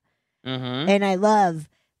up Mm-hmm. and I love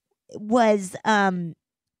was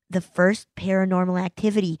the first Paranormal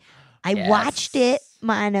Activity. I watched it,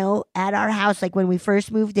 Mano, at our house, like when we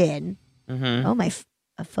first moved in. Mm-hmm. Oh, my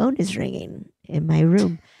a phone is ringing in my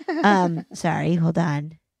room. Sorry, hold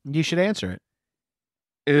on. You should answer it.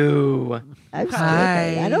 Ooh. I'm stupid.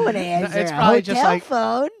 Hi. I don't want to answer it's a probably hotel just like-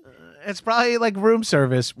 phone. It's probably like room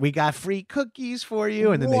service. We got free cookies for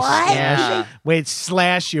you, and then What? Yeah.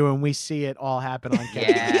 slash you, and we see it all happen on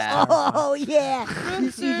camera. Yeah. Oh yeah, you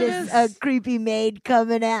see this creepy maid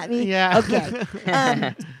coming at me. Yeah.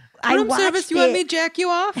 Okay. I watched it. jack you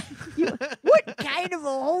off? What kind of a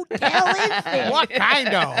hotel is this? What kind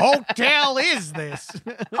of hotel is this?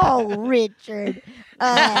 Oh, Richard.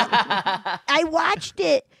 I watched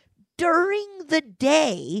it during the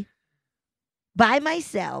day by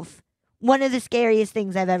myself. One of the scariest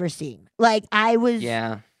things I've ever seen. Like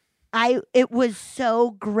Yeah. it was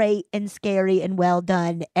so great and scary and well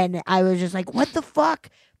done. And I was just like, what the fuck?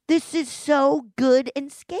 This is so good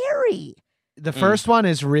and scary. The first one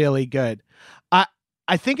is really good.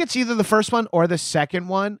 I think it's either the first one or the second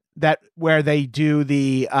one. where they do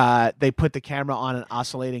they put the camera on an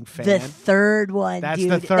oscillating fan. The third one, That's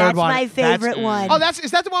dude. the third That's one. my favorite one. Oh,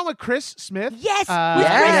 is that the one with Chris Smith? Yes, with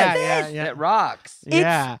Yes. Chris Smith. Yeah. It rocks.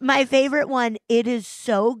 It's my favorite one. It is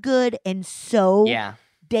so good and so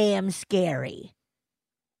damn scary.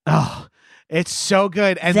 Oh, it's so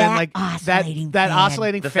good. And That then like oscillating that fan.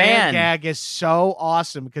 oscillating The fan fan. gag is so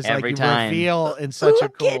awesome because like Every you time. reveal in such Ooh, a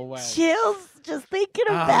cool get way. chills just thinking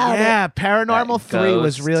Oh, about yeah, Paranormal That 3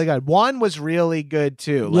 was ghost. really good. 1 was really good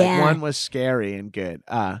too. Like Yeah. 1 was scary and good.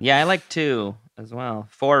 Yeah, I like 2 as well.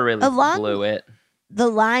 4 really Along- blew it. the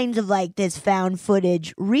lines of like this found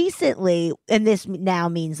footage recently, and this now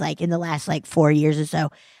means like in the last like 4 years or so,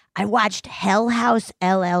 I watched Hell House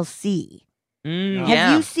LLC. Yeah.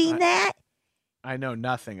 Have you seen that? I know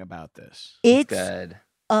nothing about this. It's good?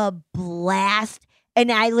 a blast. And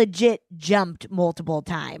I legit jumped multiple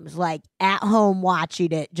times, like at home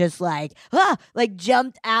watching it, just like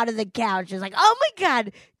jumped out of the couch, just like, oh my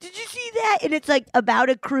God, did you see that? And it's like about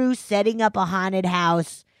a crew setting up a haunted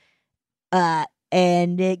house,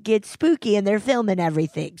 and it gets spooky and they're filming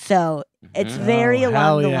everything. So it's very Oh, along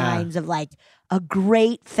hell the yeah. lines of like a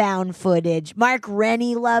great found footage. Mark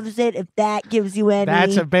Rennie loves it, if that gives you any.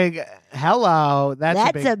 That's a big hello. That's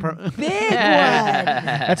a big big one.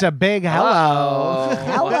 That's a big hello.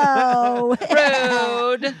 Hello.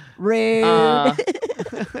 Rude. Rude.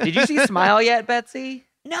 Did you see Smile yet, Betsy?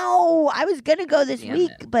 No, I was going to go this Damn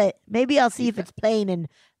week, it. but maybe I'll see if it's playing in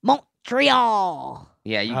Montreal.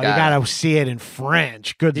 Yeah, you You got it. gotta see it in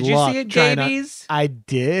French. Good Did you luck. see it, trying to- Davies? I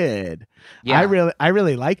did. Yeah. I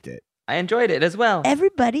really liked it. I enjoyed it as well.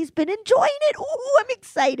 Everybody's been enjoying it. Ooh, I'm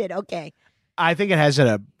excited. Okay. I think it has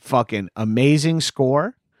a fucking amazing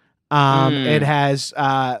score. It has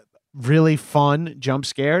really fun jump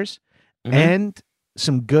scares Mhm. and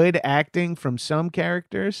some good acting from some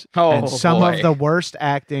characters Oh, and some boy. of the worst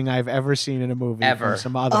acting I've ever seen in a movie Ever. from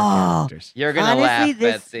some other Oh. characters. You're gonna Honestly, laugh,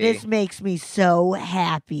 this Betsy. makes me so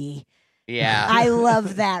happy. Yeah. I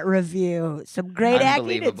love that review. Some great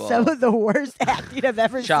acting and Unbelievable. some of the worst acting I've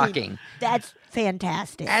ever seen. Shocking. That's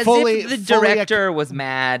fantastic. As Fully- if the fully director was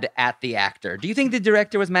mad at the actor. Do you think the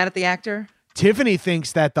director was mad at the actor? Tiffany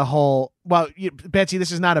thinks that Betsy,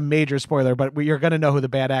 this is not a major spoiler, but you're going to know who the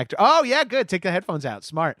bad actor. Oh, yeah, good. Take the headphones out.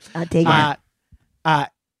 Smart. I'll take it. The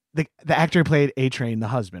actor who played A-Train, the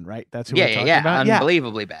husband, right? That's who we're talking Yeah. about.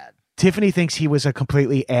 Unbelievably bad. Tiffany thinks he was a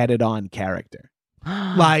completely added on character.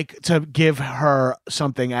 Like to give her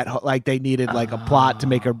something like they needed like a plot to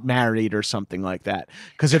make her married or something like that.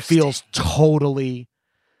 Because it feels totally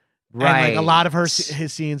Right. And like a lot of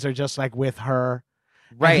his scenes are just like with her.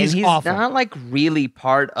 Right. And And he's awful. not like really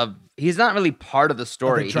he's not really part of the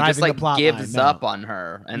story. He driving just the like plot gives line, no. up on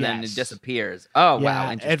her and then it Yes. disappears. Oh,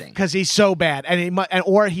 wow. Interesting. Because he's so bad, and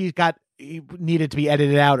or he needed to be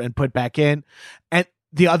edited out and put back in. And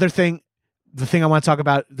the thing I want to talk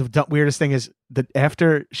about, the weirdest thing is that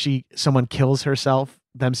after someone kills themselves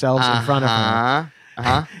in front of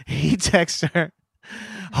her, he texts her,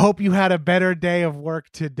 "Hope you had a better day of work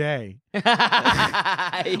today." Or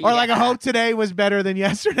like, "I hope today was better than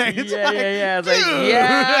yesterday." It's Yeah, like, yeah. It's like, dude.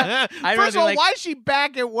 yeah. I First of all, really, like- why is she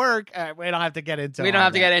back at work? We don't have to get into. We don't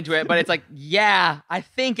have to get into it, but it's like, yeah, I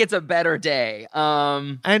think it's a better day.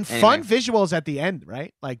 And Anyway. fun visuals at the end,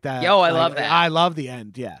 right? Like that. Yo, I like, love that. I love the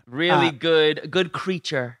end. Yeah, Really good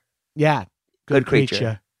creature. yeah. Good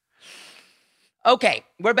creature. Okay,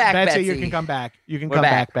 we're back, Betsy. You can come back. You can We're come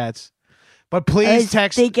back, back. Bets. But I was please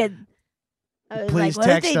text. I was Please like,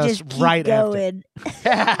 what text if they us just keep right after. going?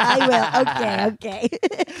 I will. Okay.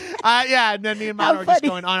 Yeah, and then me and Mano How are just funny.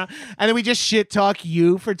 going on, and then we just shit talk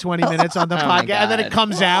you for 20 minutes on the Oh my podcast, and then it God.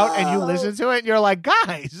 comes out, and you Whoa. listen to it, and you're like,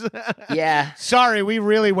 guys, Yeah. sorry, we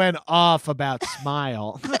really went off about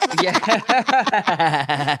Smile. Yeah.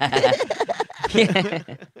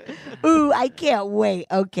 Ooh, I can't wait.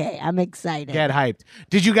 Okay, I'm excited. Get hyped.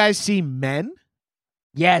 Did you guys see Men?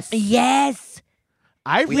 Yes. Yes.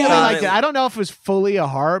 I We really thought liked it- it. I don't know if it was fully a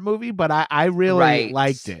horror movie, but I really Right.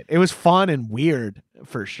 liked it. It was fun and weird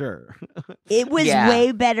for sure. It was Yeah.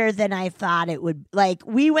 way better than I thought it would. Like,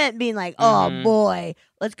 we went being like, oh Mhm. boy,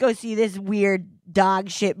 let's go see this weird dog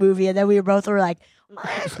shit movie. And then we both were like, oh,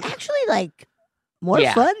 it's actually like more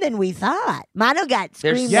Yeah. fun than we thought. Mano got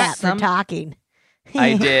There's screamed at for some- talking.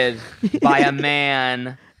 I did. By a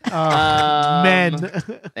man. Men.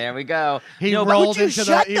 There we go. He No, but rolled Would you into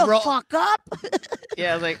shut he the rolled- fuck up?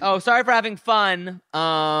 Yeah, I was like, oh, sorry for having fun.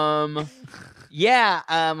 Yeah,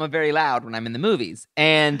 I'm very loud when I'm in the movies,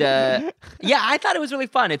 and yeah, I thought it was really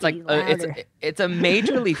fun. It's like Be louder. it's a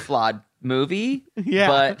majorly flawed movie, Yeah.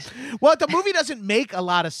 but Well, the movie doesn't make a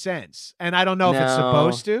lot of sense, and I don't know if it's No.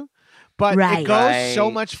 supposed to. but Right. it goes so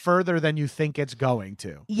Right. much further than you think it's going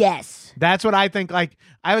to. Yes. That's what I think. Like,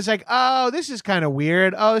 I was like, oh, this is kind of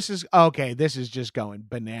weird. Oh, this is just going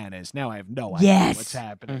bananas. Now I have no idea Yes. what's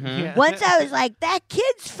happening. Mhm. Yeah. Once I was like, that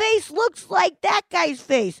kid's face looks like that guy's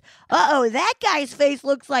face. Uh-oh, that guy's face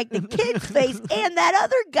looks like the kid's face and that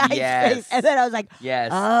other guy's Yes. face. And then I was like,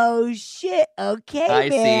 Yes. oh, shit. Okay, I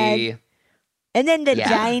man. see. And then the Yeah.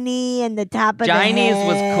 Giny and the top of the Chinese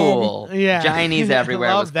was head. cool. Yeah. Chinese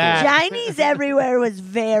everywhere Love was that. cool. Chinese everywhere was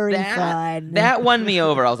very That- fun. That won me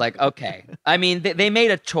over. I was like, okay. I mean, they made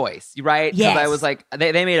a choice, right? Yes. I was like,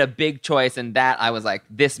 they made a big choice, and that I was like,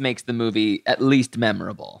 this makes the movie at least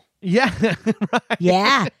memorable. Yeah. Right.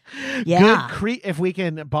 Yeah. Yeah. Good if we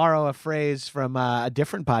can borrow a phrase from a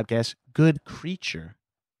different podcast, good creature.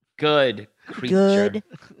 Good creature. Good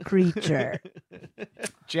creature.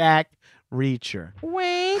 Jack Reacher.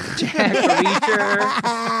 Wink. Jack Reacher.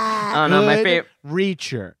 Oh no, my Good favorite.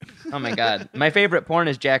 Reacher. Oh my god, my favorite porn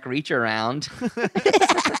is Jack Reacher around.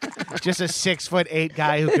 Just a 6'8"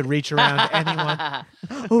 guy who could reach around anyone.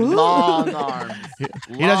 Long arms. He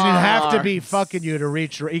doesn't even have to be fucking you to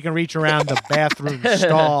reach. He can reach around the bathroom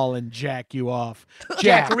stall and jack you off.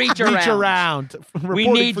 Jack, reach around. We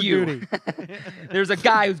Reporting need for you. duty. There's a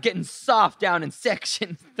guy who's getting soft down in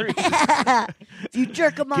section 3. If you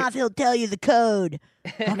jerk him off, he'll tell you the code.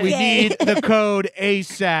 Okay. We need the code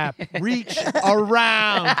ASAP. Reach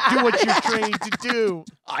around. Do what you're trained to do.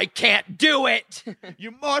 I can't do it. You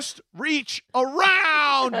must reach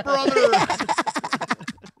around, brother.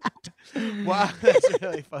 Wow, that's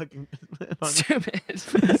really fucking funny.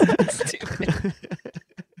 Stupid.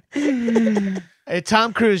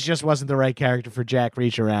 Tom Cruise just wasn't the right character for Jack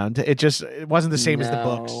Reach Around. It wasn't the same as the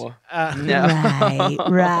books. No.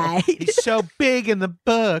 Right. He's so big in the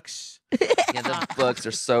books. Yeah, the books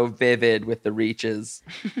are so vivid with the reaches.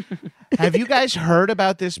 Have you guys heard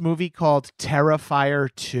about this movie called Terrifier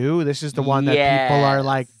 2? This is the one that people are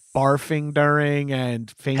like barfing during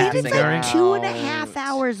and fainting It was Passing during. like out. 2.5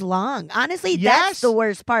 hours long. Honestly, Yes. that's the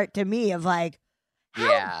worst part to me of like, how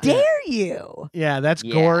Yeah. dare you? Yeah, that's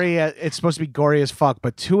Yeah. gory. It's supposed to be gory as fuck,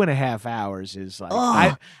 but 2.5 hours is like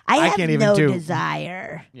Oh, I have can't even no do.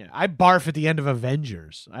 desire. Yeah, I barf at the end of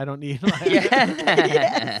Avengers. I don't need. Like,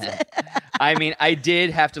 Yeah. I mean, I did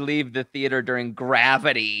have to leave the theater during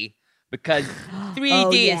Gravity because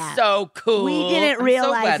 3D yeah. is so cool. We didn't I'm so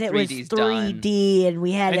realize glad it was 3D's done. 3D, and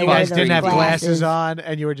we had And to you wear guys those didn't have glasses glasses on,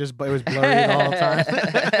 and you were just it was blurry the whole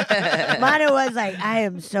time. Mano was like, I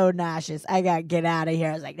am so nauseous. I got to get out of here.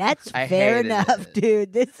 I was like, that's I fair hated enough, it.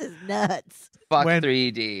 dude. This is nuts. Fuck When-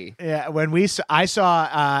 3D. Yeah, when I saw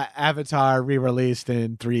Avatar re-released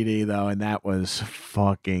in 3D though, and that was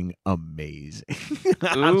fucking amazing.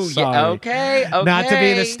 I'm Ooh, sorry. yeah, okay. Not to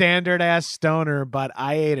be the standard ass stoner, but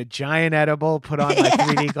I ate a giant edible, put on my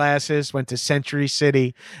 3D glasses, went to Century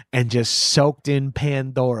City, and just soaked in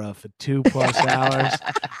Pandora for 2+ hours.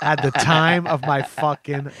 Had the time of my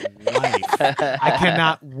fucking life. I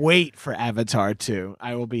cannot wait for Avatar 2.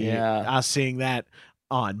 I will be Yeah. seeing that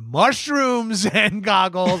on mushrooms and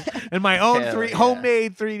goggles and my own Hell yeah.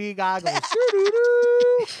 homemade 3D goggles.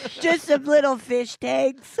 Just some little fish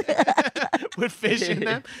tanks. With fish in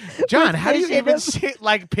them. John, how do you fish in even them. see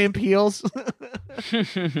like pimp heels?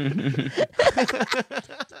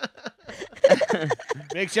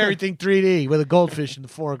 Makes everything 3D with a goldfish in the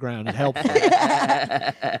foreground. It helps.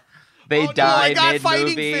 They Oh, died no, I got mid fighting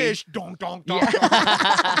movie. fish. Donk, donk, donk,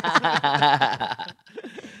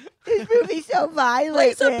 This movie's so violent.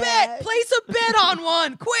 Place a man. bet. Place a bet on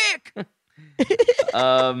one, quick.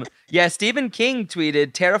 Yeah, Stephen King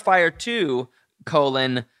tweeted Terrifier 2,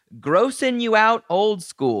 grossing you out old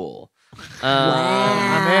school.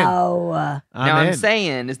 Wow. I'm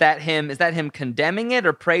saying, is that him condemning it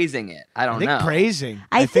or praising it? I I don't think know. praising.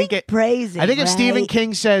 I think praising. I think if Stephen right?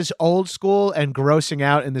 King says old school and grossing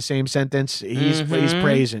out in the same sentence, he's Mhm.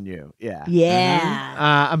 praising you. Yeah. Yeah.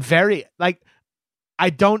 I'm very like. I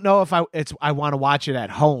don't know if I want to watch it at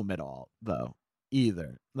home at all though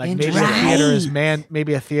either. Like maybe a theater is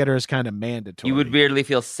maybe a theater is kind of mandatory. You would weirdly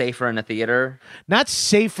feel safer in a theater. Not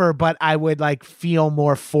safer, but I would like feel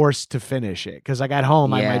more forced to finish it because like at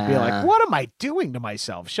home I might be like, Yeah. what am I doing to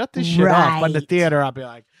myself? Shut this shit off. But in the Right. theater, I'll be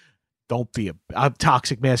like, don't be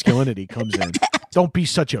toxic masculinity comes in. Don't be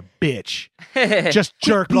such a bitch. Just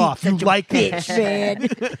jerk off. You such a like bitch, it.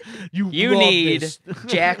 man. You love need this.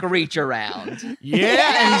 Jack Reach Around.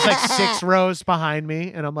 Yeah, and he's like 6 rows behind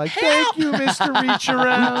me, and I'm like, thank you, Mr. Reach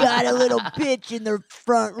Around. Got a little bitch in the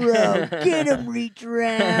front row. Get him, reach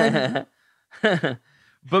around.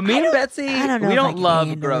 But me and Betsy, I don't know we if I don't can love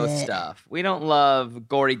handle gross it. stuff. We don't love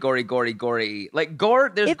gory. Like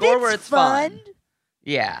gore, there's If gore where it's fun.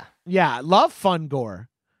 Yeah. Yeah, love fun gore.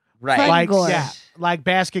 Right. Fun Like gore. like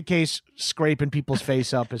basket case scraping people's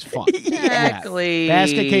face up is fun. Exactly. Yeah.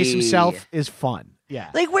 Basket case himself is fun.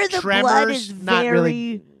 Yeah. Like where the Tremors, blood is not very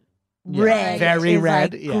really- red. very is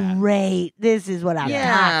red, Like, yeah. Great. This is what I'm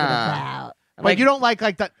Yeah. talking about. But you don't like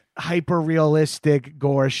the hyper realistic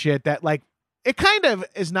gore shit that like it kind of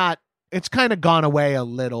is not. It's kind of gone away a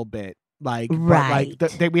little bit. Like, Right.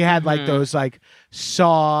 but like we had like Mhm. those like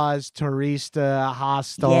Saws, Turista,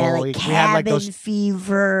 Hostel. Yeah, like we Cabin had like those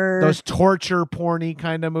Fever. torture porny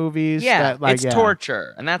kind of movies. Yeah, that, like, it's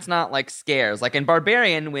torture, and that's not like scares. Like in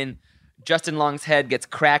Barbarian, when Justin Long's head gets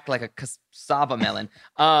cracked like a cassava melon,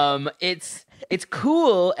 it's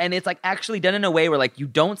cool, and it's like actually done in a way where like you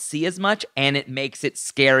don't see as much, and it makes it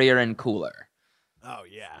scarier and cooler. Oh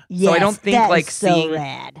yeah. Yes, so I don't think, that like, is so seeing-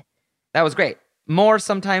 rad. That was great. More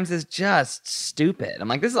sometimes is just stupid. I'm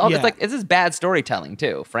like, this is all. Yeah. It's like this is bad storytelling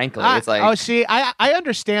too. Frankly, it's like I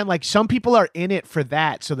understand. Like some people are in it for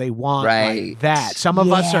that, so they want like, Right. that. Some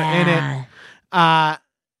of us are in it. Yeah.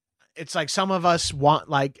 It's like some of us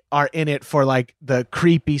are in it for like the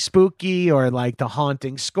creepy, spooky, or like the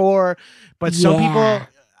haunting score. But some Yeah. people,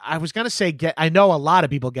 I was gonna say, I know a lot of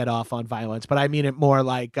people get off on violence, but I mean it more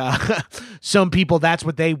like some people. That's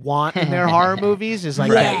what they want in their horror movies is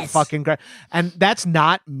like that Yes. fucking great, and that's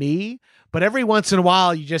not me. But every once in a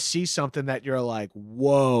while, you just see something that you're like,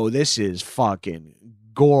 "Whoa, this is fucking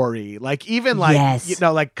gory!" Like even like Yes. you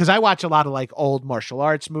know, like because I watch a lot of like old martial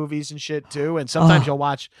arts movies and shit too, and sometimes you'll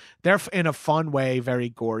watch they're in a fun way, very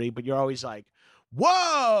gory, but you're always like,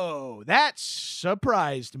 "Whoa, that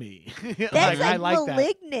surprised me." That's I like that.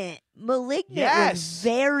 Malignant. Malignant Yes. was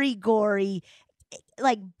very gory.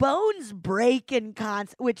 Like bones break in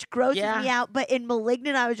which grosses Yeah. me out. But in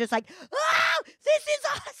Malignant, I was just like, "Oh, this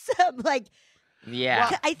is awesome!" Like, yeah.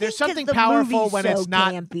 I think there's 'cause something the powerful movie's when so it's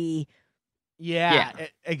not- campy. Yeah,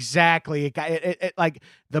 exactly. It like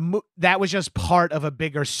that was just part of a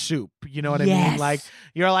bigger soup. You know what I mean? Yes. Like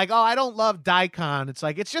you're like, oh, I don't love daikon. It's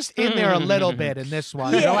like it's just in there a little bit in this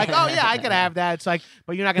one. You're like, oh yeah, I could have that. It's like,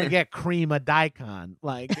 but you're not gonna get cream of daikon.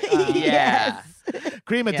 Like, Yeah.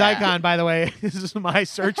 cream of Yeah. daikon. By the way, this is my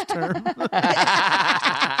search term.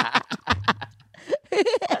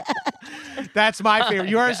 That's my favorite.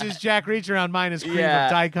 Yours is Jack Reacher. On mine is cream Yeah.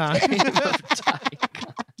 of daikon.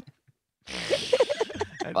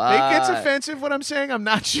 I think it's offensive what I'm saying. I'm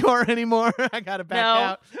not sure anymore. I gotta back No.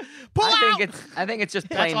 out. Pull out. I think it's just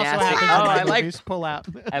That's plain also nasty. happens in Oh, my I like. movies. Pull out.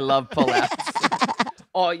 I love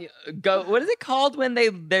pullouts. Go. What is it called when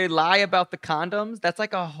they lie about the condoms? That's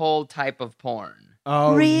like a whole type of porn.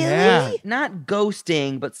 Oh Really? yeah. Not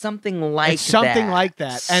ghosting, but something like It's something that. like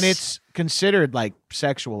that, and it's considered like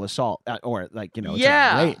sexual assault or like it's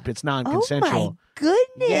Yeah. a rape. It's non-consensual. Oh my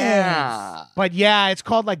goodness! Yeah. But yeah, it's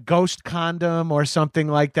called like ghost condom or something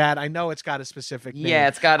like that. I know it's got a specific name. Yeah,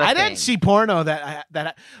 it's got a I thing. didn't see porno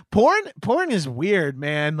porn is weird,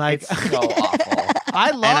 man. Like It's so awful.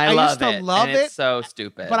 I love used to it. love and it. It's so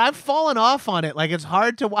stupid. But I've fallen off on it. Like it's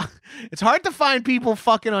hard to it's hard to find people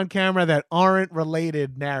fucking on camera that aren't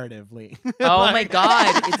related narratively. oh Like, my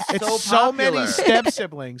god, It's so so many popular. step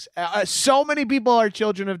siblings. So many people are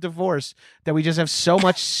children of divorce that we just have so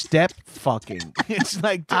much step fucking. It's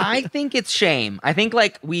like I think it's shame. I think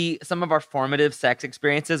like some of our formative sex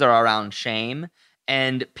experiences are around shame,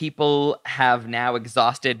 and people have now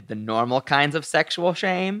exhausted the normal kinds of sexual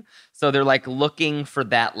shame. So they're like looking for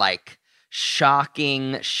that like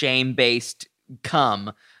shocking shame-based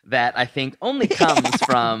cum that I think only comes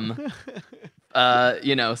from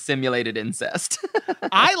simulated incest.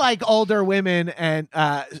 I like older women and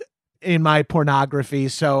in my pornography,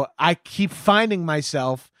 so I keep finding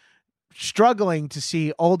myself struggling to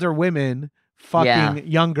see older women fucking Yeah.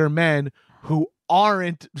 younger men who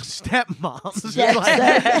aren't stepmoms. Yes. Like,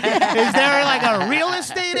 is there like a real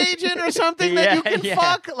estate agent or something that you Yeah, can yeah.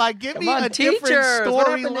 fuck? Like, give Come me on, a different teachers. What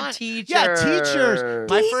happened to storyline. teachers? Yeah, teachers.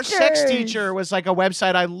 My first sex Teachers. teacher was like a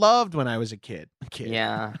website I loved when I was a kid.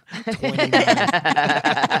 Yeah. 29.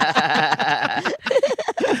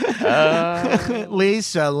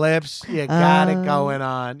 Lisa Lips, you got it going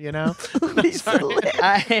on, you know? Lisa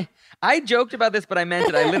Lips. I joked about this, but I meant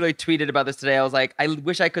it. I literally tweeted about this today. I was like, I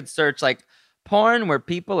wish I could search like porn where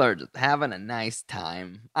people are just having a nice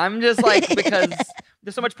time. I'm just like, because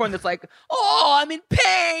there's so much porn that's like, oh, I'm in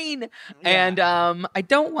pain. And I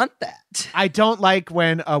don't want that. I don't like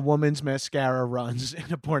when a woman's mascara runs in a Oh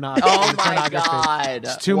my pornography. God.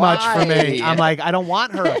 It's too much for me. Why? I'm like, I don't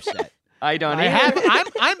want her upset. I don't I either. have.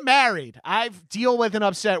 I'm married. I deal with an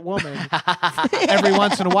upset woman every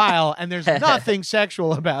once in a while, and there's nothing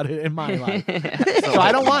sexual about it in my life. So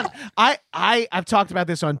I don't want. I've talked about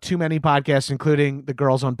this on too many podcasts, including the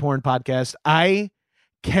Girls on Porn podcast. I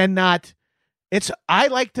cannot. It's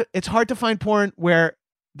hard to find porn where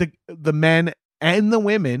the men and the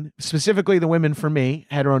women, specifically the women for me,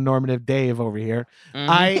 heteronormative Dave over here.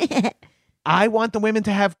 I want the women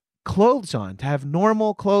to have clothes on, to have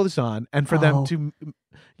normal clothes on, and for them to,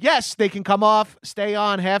 yes, they can come off, stay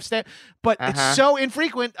on, half stay, but it's so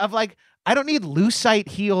infrequent of like, I don't need lucite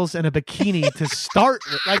heels and a bikini to start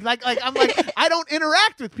with. Like I'm like, I don't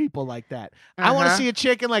interact with people like that. I want to see a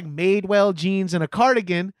chick in like Madewell jeans and a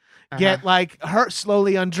cardigan get like her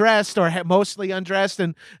slowly undressed or mostly undressed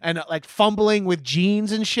and like fumbling with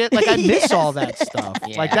jeans and shit. Like I miss all that stuff.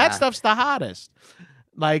 Like that stuff's the hottest.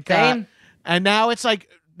 Like, Same. And now it's like,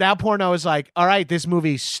 now porno is like, all right, this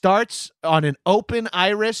movie starts on an open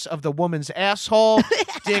iris of the woman's asshole.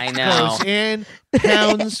 Dick goes in,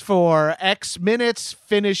 pounds for X minutes,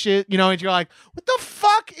 finishes, and you're like, what the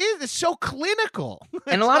fuck is this? So clinical.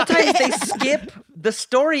 And a lot of times they skip the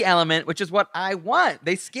story element, which is what I want.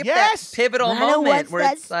 They skip that pivotal moment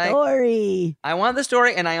where it's like, story? I want the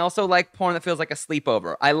story, and I also like porn that feels like a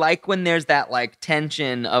sleepover. I like when there's that like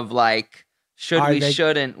tension of like,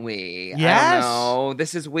 shouldn't we? Yes. I don't know.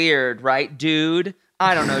 This is weird, right, dude?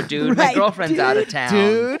 I don't know, dude. Right, My girlfriend's out of town.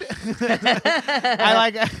 Dude. I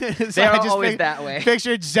like They're always that way.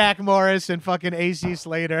 Pictured Zach Morris and fucking AC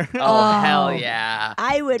Slater. Oh, hell yeah.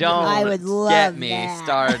 I would love get me that.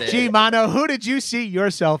 started. Gee, Mano, who did you see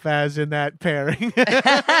yourself as in that pairing?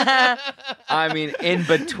 I mean, in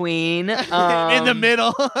between. In the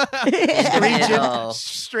middle. Middle.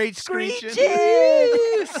 Straight screeching.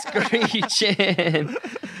 Screeching.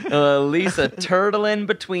 Lisa turtling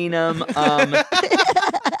between them.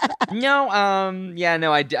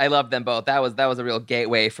 I love them both. That was a real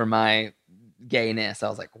gateway for my gayness. I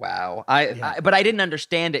was like, wow. But I didn't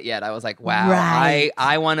understand it yet. I was like, wow, Right.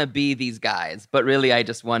 I want to be these guys, but really I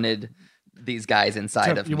just wanted these guys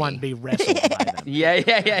inside of me. You want to be wrestled by them. Yeah. I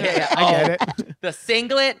get it. The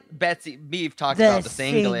singlet, Betsy, we've talked about the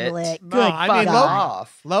singlet. No, I mean,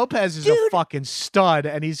 off. Lopez is a fucking stud,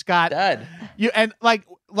 and he's got Stud. and like,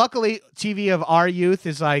 luckily, TV of our youth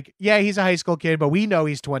is like, yeah, he's a high school kid, but we know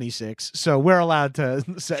he's 26, so we're allowed to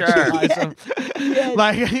sexualize him.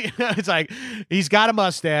 Like, it's like he's got a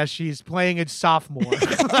mustache, he's playing a sophomore,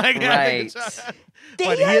 like, Right.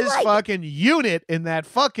 But his fucking unit in that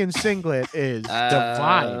fucking singlet is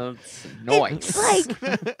divine. Nice. It's like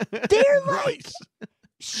they're like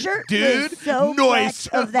shirtless. Dude, so nice.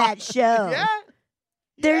 much of that show. Yeah.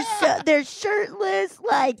 They're shirtless.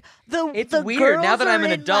 Like It's the weird. Now girls that I'm are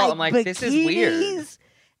an in, adult, I'm like, this is weird. bikinis.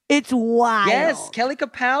 It's wild. Yes, Kelly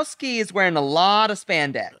Kapowski is wearing a lot of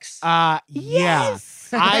spandex. Yeah. Yes.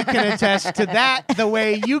 I can attest to that the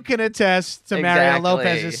way you can attest to Mario Exactly.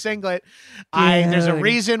 Lopez's singlet. There's a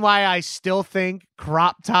reason why I still think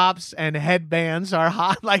crop tops and headbands are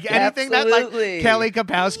hot. Like anything that like Kelly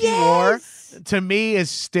Kapowski wore to me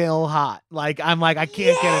is still hot. Like I'm like, I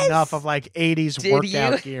can't get enough of like 80s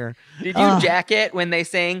workout gear. Did you jack it when they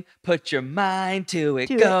sang, put your mind to it,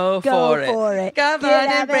 go for it. Come on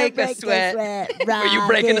and break a sweat. Were you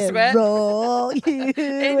breaking a sweat? Roll. You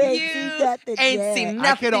And you ain't seen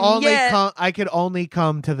nothing yet. I could only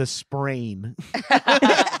come to the sprain.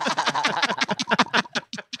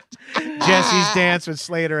 Jesse's dance with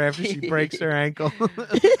Slater after she breaks her ankle.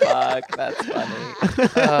 Fuck, that's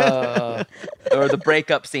funny. Or the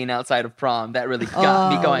breakup scene outside of prom. That really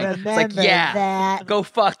got me going. It's like, that. go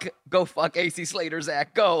fuck AC Slater,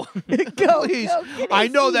 Zach. Go. Go, Please. go, get I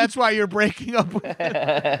know AC. that's why you're breaking up with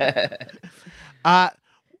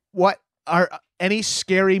what are any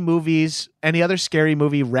scary movies, any other scary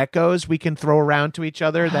movie recos we can throw around to each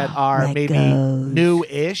other that are maybe Recos.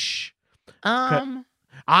 new-ish? I'm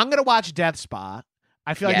going to watch Death Spa.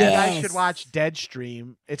 I feel like you guys should watch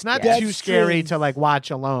Deadstream. It's not Yes. too scary Deadstream. to like watch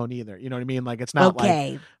alone either. You know what I mean? Like it's not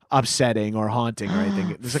like upsetting or haunting or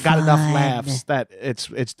anything. It's got enough Fun. laughs that it's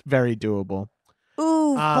very doable.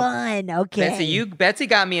 Ooh, fun. Okay. Betsy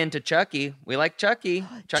got me into Chucky. We like Chucky.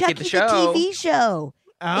 Chucky the show. TV show.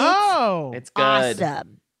 Oh, It's good.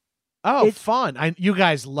 Awesome. Oh, fun! You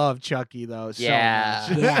guys love Chucky though. So Yeah.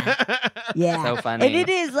 much. Yeah. So funny. And it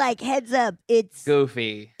is like, heads up, it's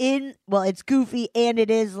Goofy. it's goofy, and it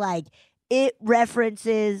is like, it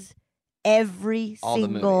references every All the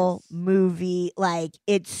single movie. Like,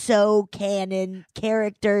 it's so canon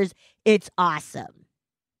characters. It's awesome.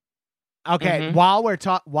 Okay, Mhm.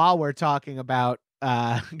 while we're talking about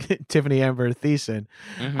Tiffany Amber Thiessen,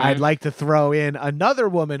 I'd like to throw in another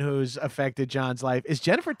woman who's affected John's life. Is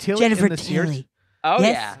Jennifer Tilly in the series? Oh,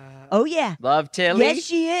 Yes. yeah. Oh, yeah. Love Tilly. Yes,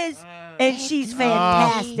 she is. And she's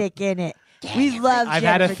fantastic in it. We love I've Jennifer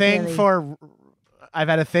had a thing Tilly. I've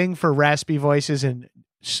had a thing for raspy voices and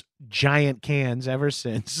giant cans ever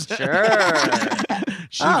since. Sure.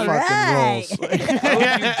 She All fucking right. rules. What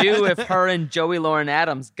would you do if her and Joey Lauren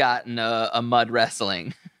Adams got in a mud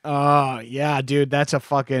wrestling? Oh yeah, dude, that's a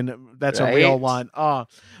Right? real one. Oh,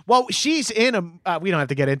 well, she's in a. We don't have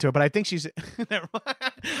to get into it, but I think she's. Never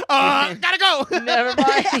mind. Gotta go. Never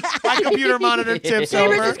mind. My computer monitor tips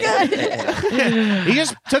over. He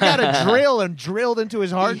just took out a drill and drilled into his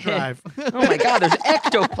hard drive. Oh my God, there's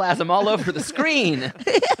ectoplasm all over the screen.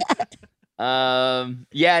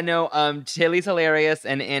 Tilly's hilarious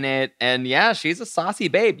and in it, and yeah, she's a saucy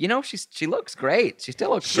babe. You know, she looks great. She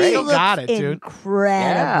still looks She great. looks Got it, dude.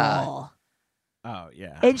 incredible. Oh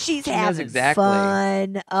yeah. And she's She knows having exactly.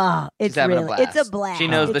 fun. Oh, it's She's having a really, it's a blast. blast. She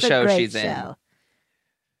knows the It's a show great she's in. show.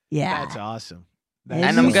 Yeah. That's awesome. And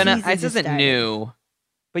And I'm new gonna. season This just isn't started. new,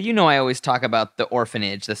 but you know I always talk about The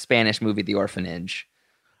Orphanage, the Spanish movie The Orphanage.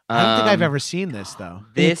 I don't think I've ever seen this though.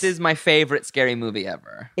 This is my favorite scary movie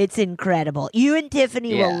ever. It's incredible. You and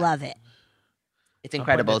Tiffany will love it. It's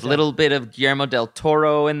incredible. it It's a down. little bit of Guillermo del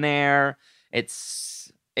Toro in there. It's.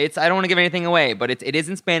 I don't want to give anything away, but it is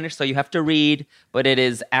in Spanish, so you have to read. But it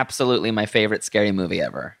is absolutely my favorite scary movie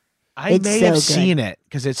ever. I It's may so have good. seen it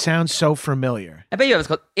because it sounds so familiar. I bet you have. It's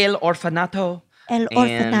called El Orfanato. El And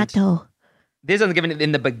Orfanato. This one's given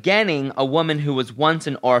in the beginning. A woman who was once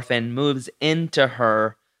an orphan moves into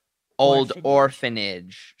her old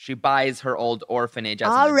orphanage. She buys her old orphanage as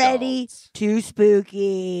an Already adult. too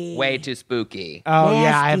spooky. Way too spooky. Oh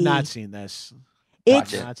yeah, I have Nasty. not seen this. It's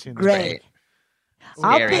Watch it. Not seen this. great.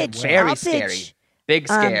 I'll Scary. pitch- Very I'll scary. pitch, Big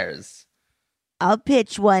scares. I'll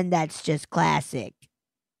pitch one that's just classic.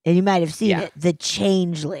 And you might have seen Yeah. it. The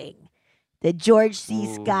Changeling. The George C.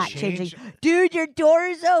 Ooh, Scott Change- Changeling. Dude, your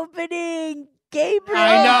door's opening. Gabriel.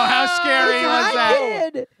 I know, how scary It's was that?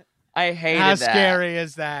 haunted. I hated How that. scary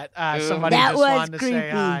is that? Ooh. Somebody That just was wanted to say creepy.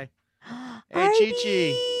 hi. Hey, Artie.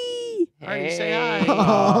 Chi-Chi. Artie, say hi. Hey.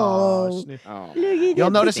 Oh. sniff. Oh. Look at You'll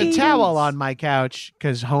them notice a babies. towel on my couch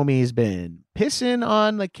because homie's been pissing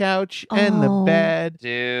on the couch and the Oh. bed.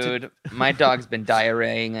 Dude, my dog's been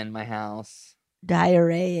diarrheaing in my house.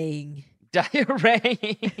 Diarrheaing.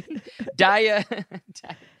 Diarrheaing.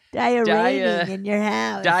 Diarrheaing in your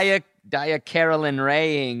house. Carolyn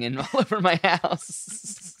raying and all over my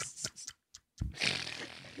house.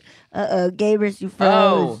 Uh-oh, Gabriel, you froze.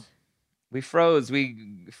 Oh, we froze.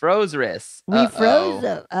 We froze, Riss. We froze.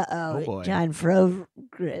 Oh, Uh-oh. boy. John froze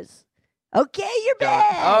Chris. Okay, you're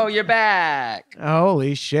back. Oh, you're back.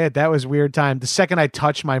 Holy shit, that was weird time. The second I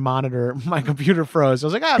touched my monitor, my computer froze. I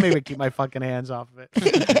was like, maybe keep my fucking hands off of it.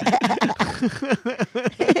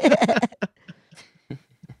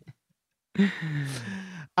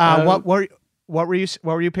 What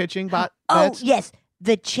were you pitching, Bets? Oh, yes.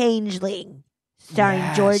 The Changeling, starring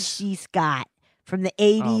Yes. George C. Scott from the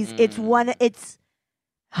 80s.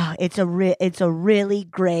 It's a really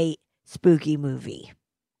great spooky movie.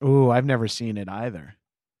 Ooh, I've never seen it either.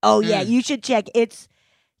 Oh yeah, you should check. It's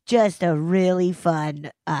just a really fun.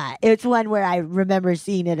 It's one where I remember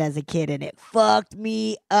seeing it as a kid, and it fucked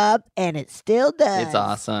me up, and it still does. It's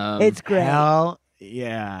awesome. It's great. Hell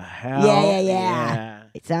yeah. Hell Yeah.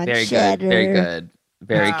 It's on very Shudder. good. Very good.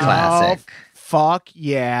 Very Oh, classic. Fuck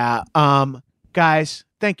yeah. Guys,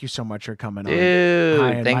 thank you so much for coming on. Hi Dude,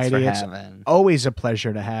 and thanks for mighty. It's having. always a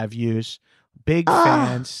pleasure to have yous. Big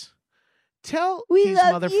fans. Tell We these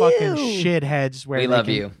love motherfucking you. shitheads where We they love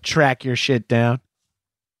can you. track your shit down.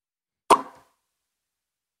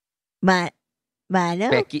 Mano.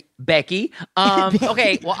 Becky.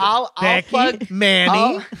 Okay, well I'll Becky, plug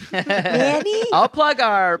Manny. Manny? I'll plug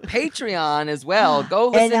our Patreon as well. Go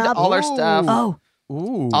listen to all our stuff. Oh,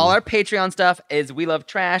 Ooh. All our Patreon stuff is We Love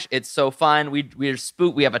Trash. It's so fun. We're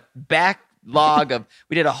spooked. We have a backlog of.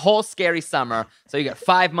 We did a whole scary summer, so you got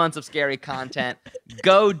 5 months of scary content.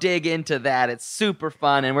 Go dig into that. It's super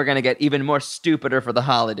fun, and we're gonna get even more stupider for the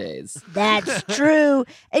holidays. that's true.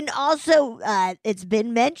 And also, it's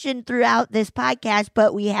been mentioned throughout this podcast,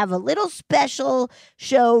 but we have a little special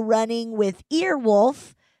show running with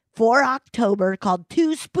Earwolf for October called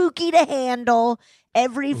Too Spooky to Handle.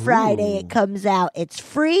 Every Friday it comes out. It's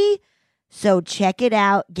free, so check it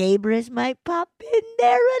out. Gabrus might pop in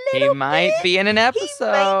there a He little might bit. be in an He might just be in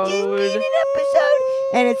episode. an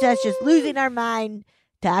episode. And it's us just losing our mind,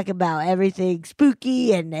 talk about everything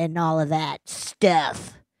spooky and all of that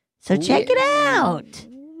stuff. So check it out.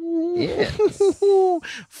 Yes.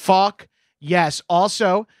 Fuck Yes.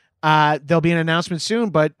 Also, there'll be an announcement soon,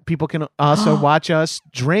 but people can also watch us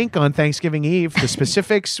drink on Thanksgiving Eve. The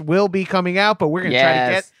specifics will be coming out, but we're going to try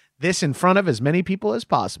to get this in front of as many people as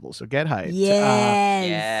possible. So get hyped.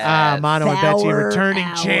 Yes. Mano and Betsy Power returning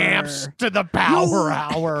hour. champs to the Power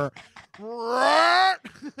Hour.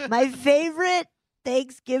 My favorite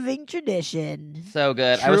Thanksgiving tradition. So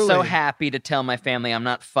good. I was so Truly. happy to tell my family I'm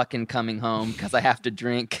not fucking coming home because I have to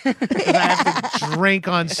drink. I have to drink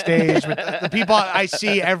on stage with the people I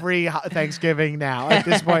see every Thanksgiving now at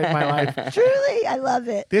this point in my life. Truly, I love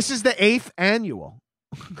it. This is the 8th annual.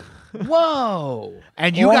 Whoa.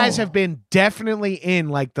 And you guys have been definitely in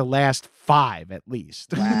like the last 5 at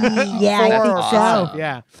least. Yeah, I That's think awesome. so.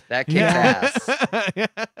 Yeah. That kicks ass.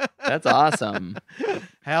 That's awesome.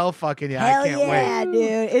 Hell fucking yeah. Hell I can't yeah, wait.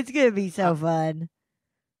 dude. It's going to be so fun.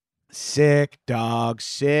 Sick, dog.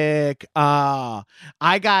 Sick. I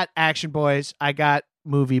got Action Boys. I got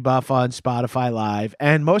Movie Buff on Spotify Live.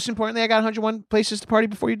 And most importantly, I got 101 Places to Party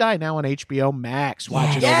Before You Die now on HBO Max.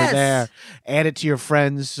 Watch it over there. Add it to your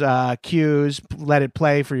friends' queues. Let it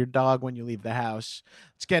play for your dog when you leave the house.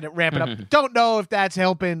 Let's get it, ramp it up. Don't know if that's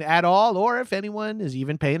helping at all or if anyone is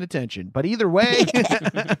even paying attention. But either way,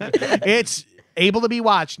 it's able to be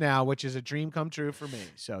watched now, which is a dream come true for me.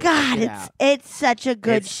 So God, check it out. it's such a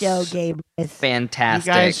good It's show, Gabe.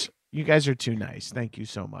 Fantastic. You guys are too nice. Thank you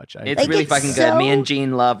so much. It's Like, really it's fucking so- good. Me and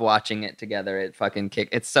Gene love watching it together. It fucking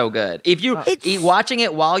It's so good. If you eat watching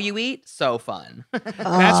it while you eat, so fun.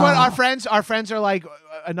 That's what our friends are like.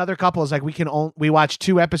 Another couple is like, we watch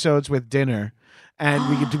 2 episodes with dinner,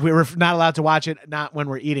 and we were not allowed to watch it not when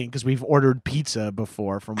we're eating because we've ordered pizza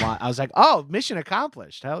before from. I was like, oh, mission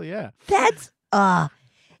accomplished. Hell yeah. That's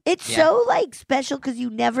it's so like special because you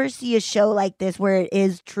never see a show like this where it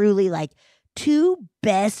is truly like 2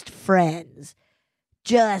 best friends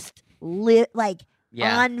just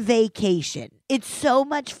on vacation. It's so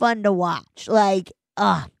much fun to watch. Like,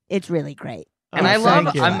 it's really great. And I thank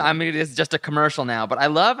love, you. I mean, it's just a commercial now, but I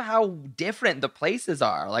love how different the places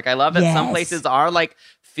are. Like, I love that some Yes. places are like,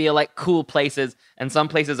 feel like cool places, and some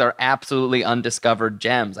places are absolutely undiscovered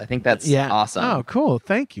gems. I think that's awesome. Oh, cool.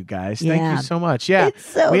 Thank you guys. Yeah. Thank you so much. Yeah. It's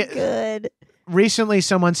so good. Recently,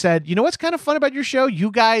 someone said, you know what's kind of fun about your show? You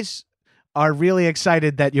guys are really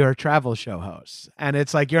excited that you're travel show hosts. And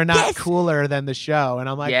it's like, you're not cooler than the show. And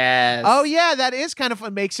I'm like, yes. oh yeah, that is kind of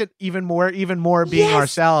fun. Makes it even more being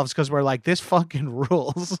ourselves because we're like, this fucking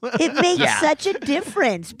rules. It makes such a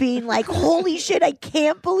difference being like, holy shit, I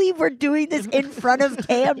can't believe we're doing this in front of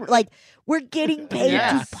camera. Like, we're getting paid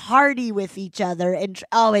to party with each other. And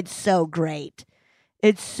it's so great.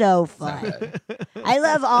 It's so fun. I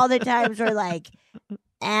love all the times where like,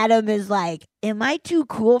 Adam is like, am I too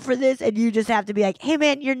cool for this? And you just have to be like, hey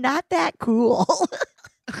man, you're not that cool.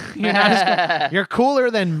 You're not as cool. You're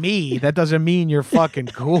cooler than me. That doesn't mean you're fucking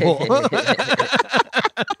cool.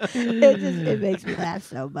 It makes me laugh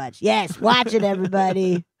so much. Yes, watch it,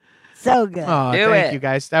 everybody. So good. Oh, thank you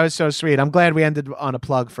guys. That was so sweet. I'm glad we ended on a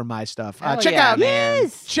plug for my stuff. Check out,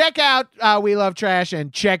 man. Check out We Love Trash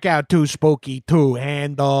and check out Too Spooky to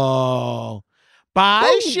Handle.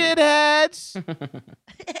 Bye, shitheads.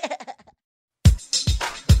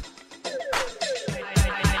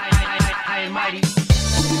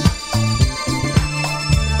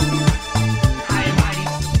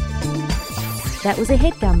 That was a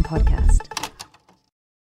HeadGum podcast.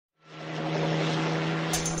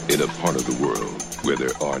 In a part of the world where there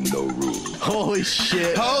are no rules. Holy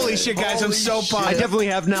shit. Holy shit, guys. I'm so pumped. I definitely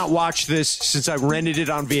have not watched this since I rented it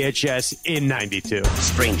on VHS in 92.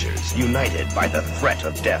 Strangers united by the threat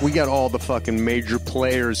of death. We got all the fucking major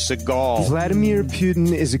players. Seagal. Vladimir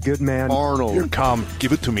Putin is a good man. Arnold. Here, come,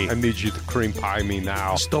 give it to me. I need you to cream pie me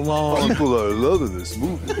now. Stallone. People are loving this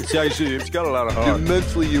movie. It's got a lot of heart. You're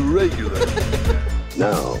mentally irregular.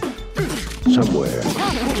 Now, somewhere,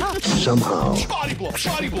 somehow, someone's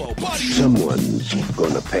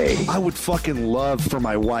gonna pay. I would fucking love for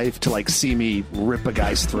my wife to like see me rip a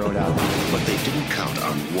guy's throat out. But they didn't count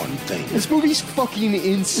on one thing. This movie's fucking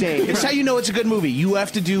insane. It's how you know it's a good movie. You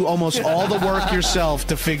have to do almost all the work yourself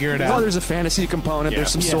to figure it Well, out. there's a fantasy component.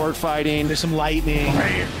 There's some sword fighting. There's some lightning.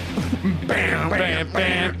 Bam, bam,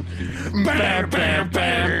 bam. Bam, bam,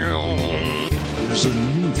 bam. There's a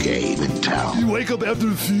new game in town. You wake up after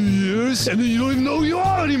a few years, and then you don't even know who you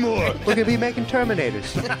are anymore. We're going to be making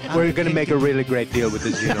Terminators. We're going to make a really great deal with the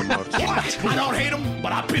Xenomorphs. What? I don't hate them,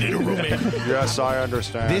 but I've been in a room. Yes, I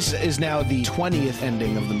understand. This is now the 20th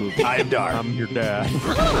ending of the movie. I am dark. I'm your dad.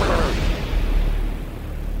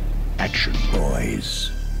 Action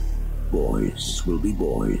boys. Boys will be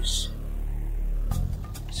boys.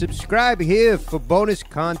 Subscribe here for bonus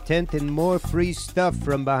content and more free stuff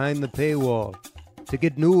from behind the paywall. To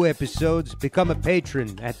get new episodes, become a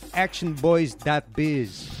patron at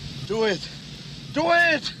actionboys.biz. Do it! Do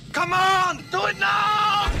it! Come on! Do it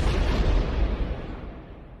now!